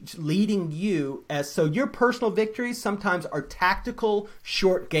may be leading you so your personal victories sometimes are tactical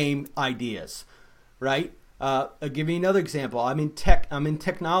short game ideas, right? I'll give you another example. I'm in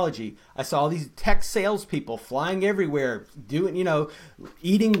technology. I saw these tech salespeople flying everywhere, doing,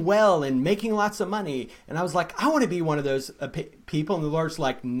 eating well and making lots of money. And I was like, I want to be one of those people. And the Lord's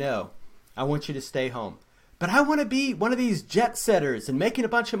like, no, I want you to stay home. But I want to be one of these jet setters and making a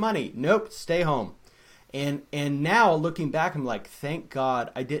bunch of money. Nope, stay home. And now looking back, I'm like, thank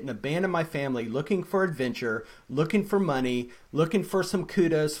God I didn't abandon my family looking for adventure, looking for money, looking for some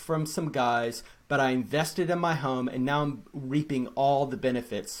kudos from some guys, but I invested in my home, and now I'm reaping all the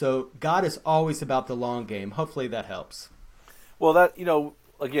benefits. So God is always about the long game. Hopefully that helps. Well, that,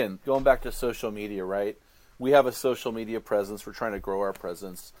 again, going back to social media, right? We have a social media presence. We're trying to grow our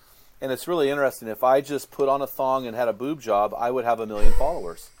presence. And it's really interesting. If I just put on a thong and had a boob job, I would have 1 million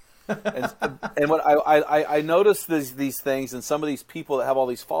followers. And what I notice these things, and some of these people that have all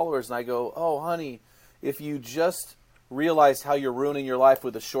these followers, and I go, oh, honey, if you just realize how you're ruining your life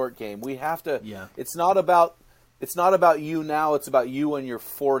with a short game, we have to. Yeah. It's not about you now. It's about you when you're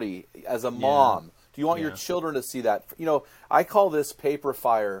 40 as a mom. Yeah. Do you want your children to see that? I call this paper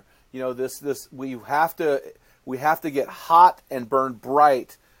fire. This we have to get hot and burn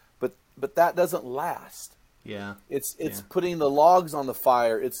bright, but that doesn't last. Yeah. It's putting the logs on the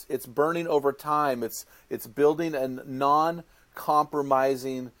fire. It's burning over time. It's building a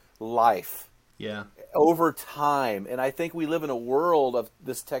non-compromising life. Yeah. Over time. And I think we live in a world of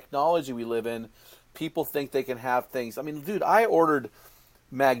this technology we live in. People think they can have things. I mean, dude, I ordered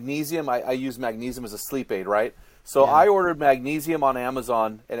magnesium. I use magnesium as a sleep aid, right? So I ordered magnesium on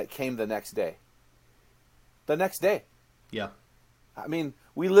Amazon, and it came the next day. The next day. Yeah. I mean,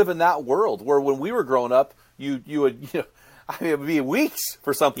 we live in that world where when we were growing up, you would, it would be weeks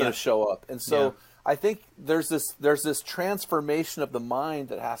for something to show up. And so I think there's this transformation of the mind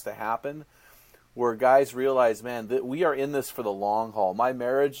that has to happen where guys realize, man, that we are in this for the long haul. My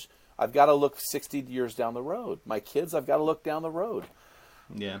marriage, I've got to look 60 years down the road. My kids, I've got to look down the road.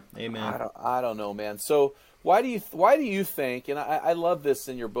 Yeah. Amen. I don't know, man. So why do you think, and I love this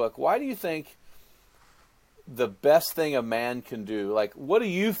in your book, why do you think the best thing a man can do, like, what do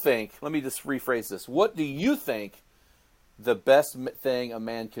you think, let me just rephrase this, what do you think the best thing a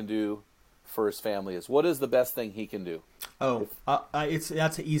man can do for his family is? What is the best thing he can do?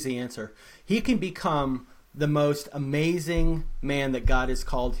 That's an easy answer. He can become the most amazing man that God has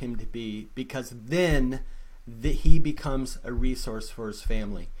called him to be, because then he becomes a resource for his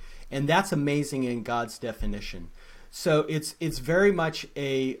family. And that's amazing in God's definition. So it's very much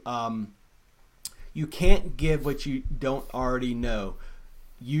a you can't give what you don't already know.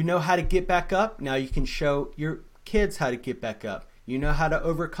 You know how to get back up. Now you can show your kids how to get back up. You know how to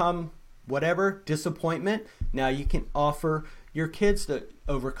overcome whatever disappointment. Now you can offer your kids to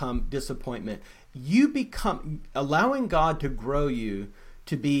overcome disappointment. you become, allowing God to grow you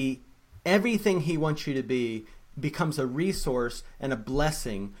to be everything he wants you to be becomes a resource and a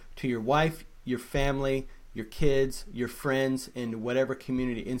blessing to your wife, your family, your kids, your friends, and whatever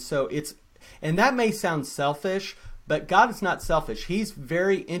community. And so and that may sound selfish, but God is not selfish. He's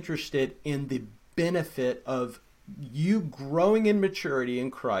very interested in the benefit of you growing in maturity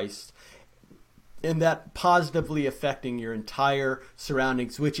in Christ, and that positively affecting your entire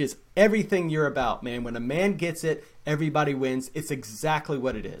surroundings, which is everything you're about, man. When a man gets it, everybody wins. It's exactly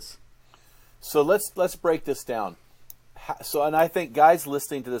what it is. So let's break this down. So, and I think guys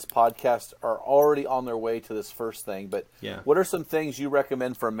listening to this podcast are already on their way to this first thing, but what are some things you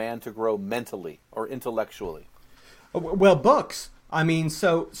recommend for a man to grow mentally or intellectually? Well, books. I mean,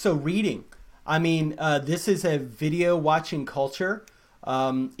 so reading. I mean, this is a video watching culture.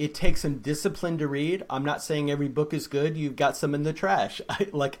 It takes some discipline to read. I'm not saying every book is good. You've got some in the trash.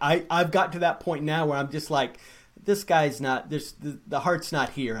 I've got to that point now where I'm just like, this guy's not, the heart's not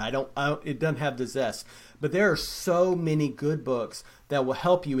here. It doesn't have the zest. But there are so many good books that will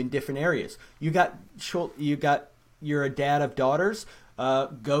help you in different areas. You're a dad of daughters.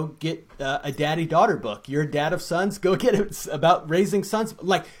 Go get a daddy-daughter book. You're a dad of sons. Go get it about raising sons.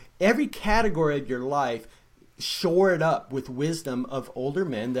 Like every category of your life, shore it up with wisdom of older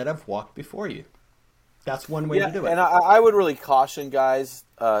men that have walked before you. That's one way to do it. And I would really caution guys.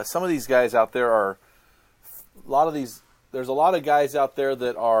 Some of these guys out there there's a lot of guys out there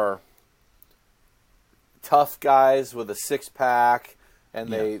that are tough guys with a six-pack,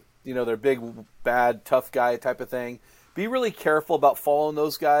 and they're big, bad, tough guy type of thing. Be really careful about following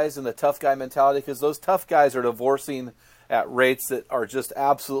those guys and the tough guy mentality, because those tough guys are divorcing at rates that are just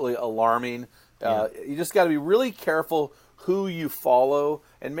absolutely alarming. You just got to be really careful who you follow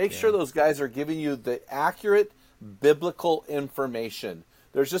and make sure those guys are giving you the accurate biblical information.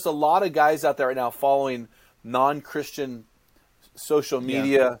 There's just a lot of guys out there right now following non-Christian social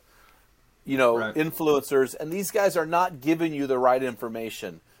media, influencers, and these guys are not giving you the right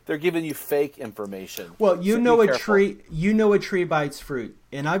information. They're giving you fake information. Well, a tree by its fruit.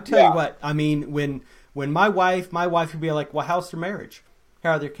 And I'll tell you what, I mean, when my wife would be like, well, how's their marriage?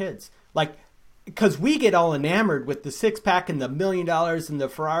 How are their kids? Like, because we get all enamored with the six-pack and the $1 million and the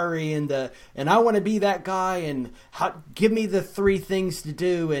Ferrari and I want to be that guy, and give me the 3 things to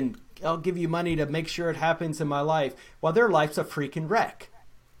do, and I'll give you money to make sure it happens in my life, while their life's a freaking wreck.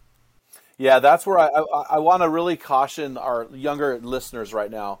 Yeah, that's where I want to really caution our younger listeners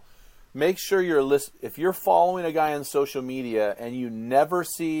right now. Make sure if you're following a guy on social media and you never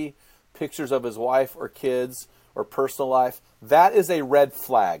see pictures of his wife or kids or personal life, that is a red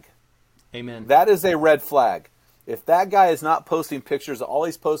flag. Amen. That is a red flag. If that guy is not posting pictures, all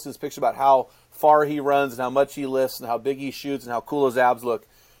he's posting is pictures about how far he runs and how much he lifts and how big he shoots and how cool his abs look,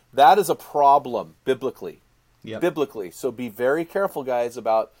 that is a problem biblically. Yep. Biblically. So be very careful, guys,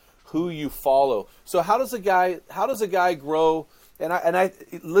 about who you follow. So how does a guy grow? And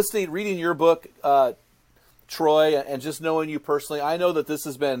reading your book, Troy, and just knowing you personally, I know that this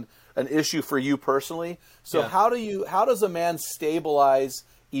has been an issue for you personally. So how does a man stabilize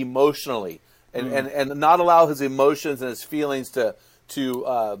emotionally and not allow his emotions and his feelings to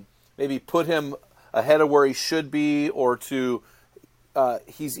maybe put him ahead of where he should be, or to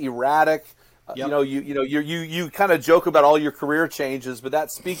he's erratic? Yep. You kind of joke about all your career changes, but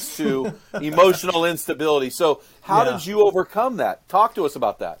that speaks to emotional instability. So how did you overcome that? Talk to us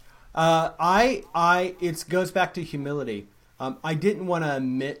about that. It goes back to humility. I didn't want to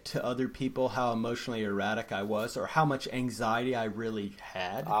admit to other people how emotionally erratic I was, or how much anxiety I really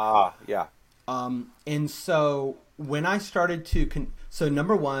had. And so when I started to,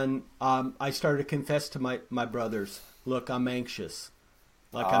 number one, I started to confess to my brothers, look, I'm anxious.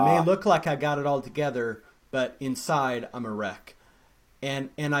 Like, I may look like I got it all together, but inside I'm a wreck. And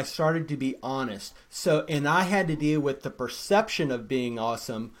I started to be honest. And I had to deal with the perception of being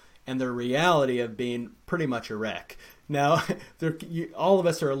awesome and the reality of being pretty much a wreck. Now, all of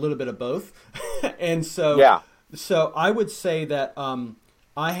us are a little bit of both. And so I would say that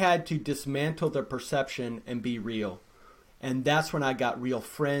I had to dismantle the perception and be real. And that's when I got real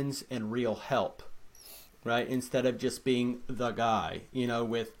friends and real help. Right? Instead of just being the guy,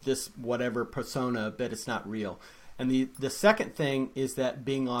 with this whatever persona, but it's not real. And the second thing is that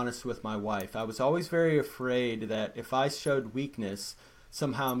being honest with my wife. I was always very afraid that if I showed weakness,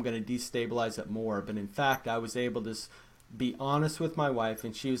 somehow I'm going to destabilize it more. But in fact, I was able to be honest with my wife,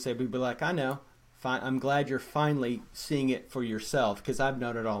 and she would say, we'd be like, I know. I'm glad you're finally seeing it for yourself, because I've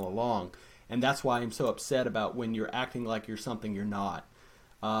known it all along. And that's why I'm so upset about when you're acting like you're something you're not.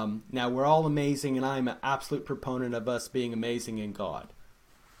 Now, we're all amazing, and I'm an absolute proponent of us being amazing in God.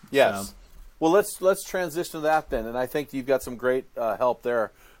 Yes. Well, let's transition to that then, and I think you've got some great help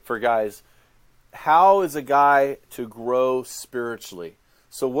there for guys. How is a guy to grow spiritually?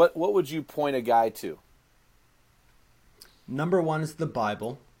 So what would you point a guy to? Number one is the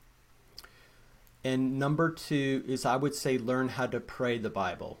Bible. And number two is, I would say, learn how to pray the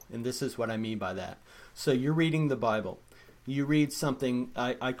Bible. And this is what I mean by that. So you're reading the Bible. You read something,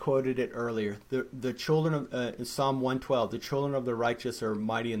 I quoted it earlier. The children of Psalm 112, the children of the righteous are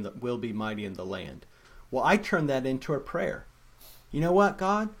mighty will be mighty in the land. Well, I turn that into a prayer. You know what,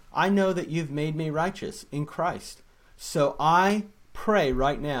 God? I know that you've made me righteous in Christ. So I pray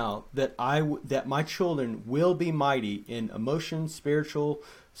right now that that my children will be mighty in emotion, spiritual,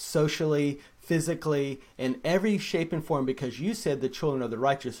 socially, physically, in every shape and form, because you said the children of the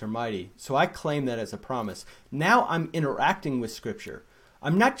righteous are mighty. So I claim that as a promise. Now I'm interacting with Scripture.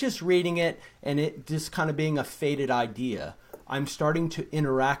 I'm not just reading it and it just kind of being a faded idea. I'm starting to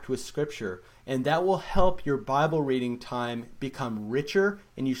interact with Scripture, and that will help your Bible reading time become richer,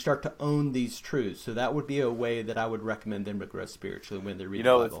 and you start to own these truths. So that would be a way that I would recommend them to grow spiritually when they read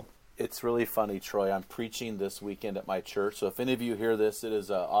the Bible. It's really funny, Troy. I'm preaching this weekend at my church. So if any of you hear this, it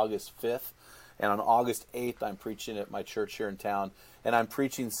is August 5th. And on August 8th, I'm preaching at my church here in town. And I'm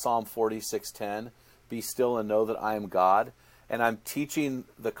preaching Psalm 46:10, "Be still and know that I am God." And I'm teaching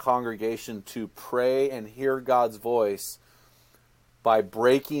the congregation to pray and hear God's voice by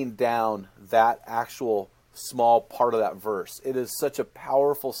breaking down that actual small part of that verse. It is such a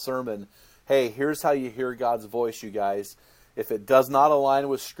powerful sermon. Hey, here's how you hear God's voice, you guys. If it does not align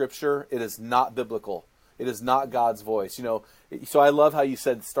with Scripture, it is not biblical. It is not God's voice. So I love how you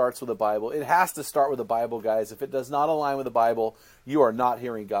said it starts with the Bible. It has to start with the Bible, guys. If it does not align with the Bible, you are not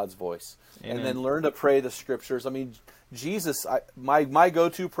hearing God's voice. Amen. And then learn to pray the Scriptures. I mean, Jesus, my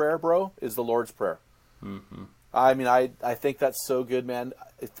go-to prayer, bro, is the Lord's Prayer. Mm-hmm. I mean, I think that's so good, man.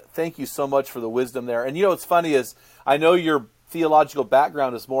 Thank you so much for the wisdom there. And what's funny is, I know your theological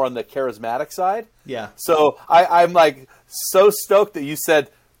background is more on the charismatic side. Yeah. So I'm like so stoked that you said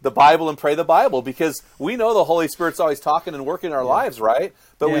the Bible and pray the Bible, because we know the Holy Spirit's always talking and working in our lives, right?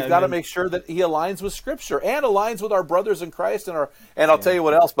 But we've got to make sure that He aligns with Scripture and aligns with our brothers in Christ and I'll tell you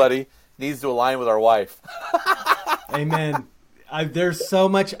what else, buddy, needs to align with our wife. Amen. There's so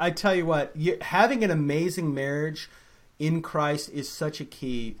much. I tell you what, having an amazing marriage in Christ is such a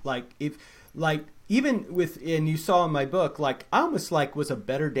key. Even and you saw in my book, I almost was a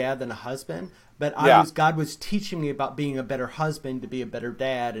better dad than a husband, but God was teaching me about being a better husband to be a better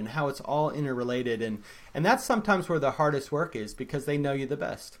dad, and how it's all interrelated. And that's sometimes where the hardest work is, because they know you the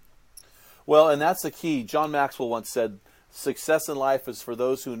best. Well, and that's the key. John Maxwell once said, "Success in life is for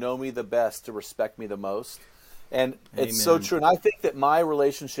those who know me the best to respect me the most." And it's so true. And I think that my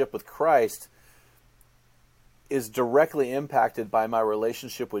relationship with Christ is directly impacted by my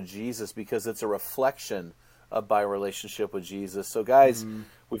relationship with Jesus, because it's a reflection of my relationship with Jesus. So guys,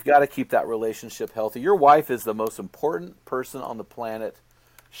 we've got to keep that relationship healthy. Your wife is the most important person on the planet.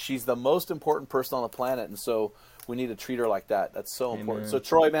 She's the most important person on the planet. And so we need to treat her like that. That's so important. So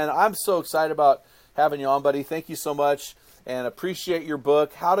Troy, man, I'm so excited about having you on, buddy. Thank you so much, and appreciate your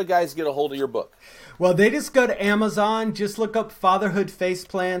book. How do guys get a hold of your book? Well, they just go to Amazon, just look up Fatherhood Face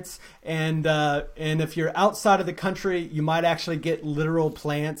Plants, and if you're outside of the country, you might actually get literal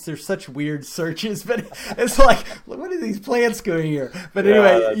plants. There's such weird searches, but it's like, what are these plants doing here? But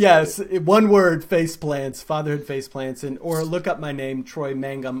anyway, yes, one word, face plants, Fatherhood Face Plants, or look up my name, Troy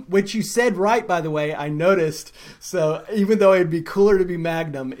Mangum, which you said right, by the way, I noticed. So even though it'd be cooler to be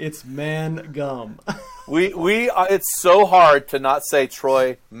Magnum, it's Mangum. It's so hard to not say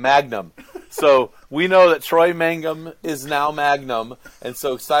Troy Magnum. So we know that Troy Mangum is now Magnum, and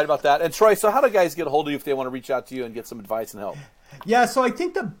so excited about that. And Troy, so how do guys get a hold of you if they want to reach out to you and get some advice and help? Yeah, so I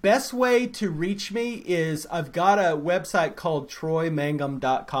think the best way to reach me is I've got a website called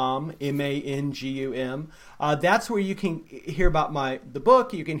troymangum.com, MANGUM. That's where you can hear about the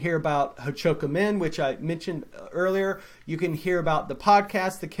book. You can hear about Hochoka Men, which I mentioned earlier. You can hear about the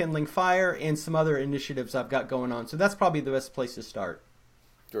podcast, The Kindling Fire, and some other initiatives I've got going on. So that's probably the best place to start.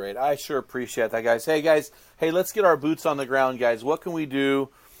 Great. I sure appreciate that, guys. Hey, let's get our boots on the ground, guys. What can we do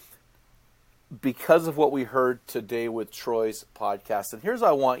because of what we heard today with Troy's podcast? And here's what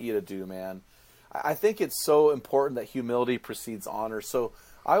I want you to do, man. I think it's so important that humility precedes honor. So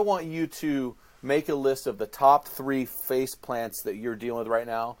I want you to make a list of the top 3 face plants that you're dealing with right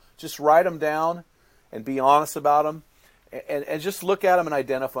now. Just write them down and be honest about them, and just look at them and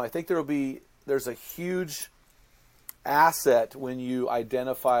identify. I think there's a huge asset when you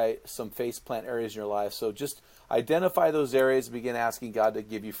identify some faceplant areas in your life. So just identify those areas and begin asking God to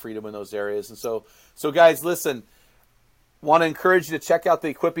give you freedom in those areas. And so guys, listen, Want to encourage you to check out the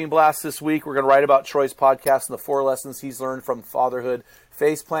Equipping Blast this week. We're going to write about Troy's podcast and the 4 lessons he's learned from fatherhood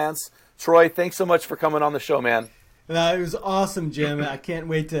face plants. Troy, thanks so much for coming on the show, man. It was awesome, Jim. I can't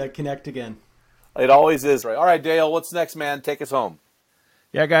wait to connect again. It always is, right? All right, Dale, what's next, man? Take us home.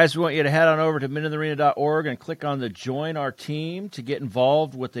 Yeah, guys, we want you to head on over to meninthearena.org and click on the Join Our Team to get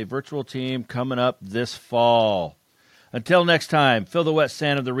involved with a virtual team coming up this fall. Until next time, feel the wet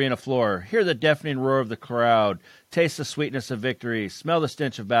sand of the arena floor, hear the deafening roar of the crowd, taste the sweetness of victory, smell the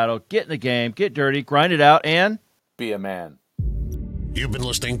stench of battle, get in the game, get dirty, grind it out, and be a man. You've been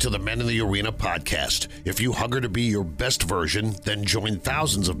listening to the Men in the Arena podcast. If you hunger to be your best version, then join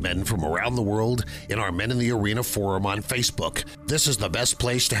thousands of men from around the world in our Men in the Arena forum on Facebook. This is the best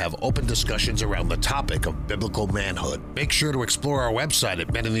place to have open discussions around the topic of biblical manhood. Make sure to explore our website at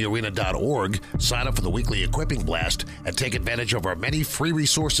meninthearena.org, sign up for the weekly Equipping Blast, and take advantage of our many free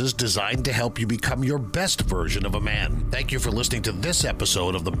resources designed to help you become your best version of a man. Thank you for listening to this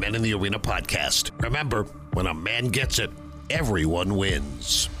episode of the Men in the Arena podcast. Remember, when a man gets it, everyone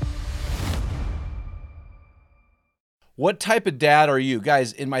wins. What type of dad are you?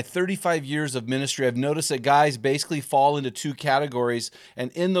 Guys, in my 35 years of ministry, I've noticed that guys basically fall into 2 categories. And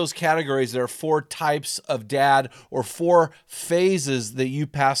in those categories, there are 4 types of dad, or 4 phases that you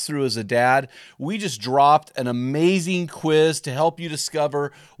pass through as a dad. We just dropped an amazing quiz to help you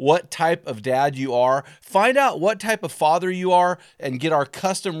discover what type of dad you are. Find out what type of father you are and get our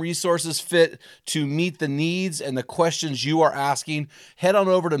custom resources fit to meet the needs and the questions you are asking. Head on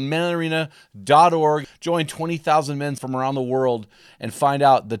over to meninthearena.org. Join 20,000 men from around the world and find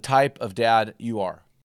out the type of dad you are.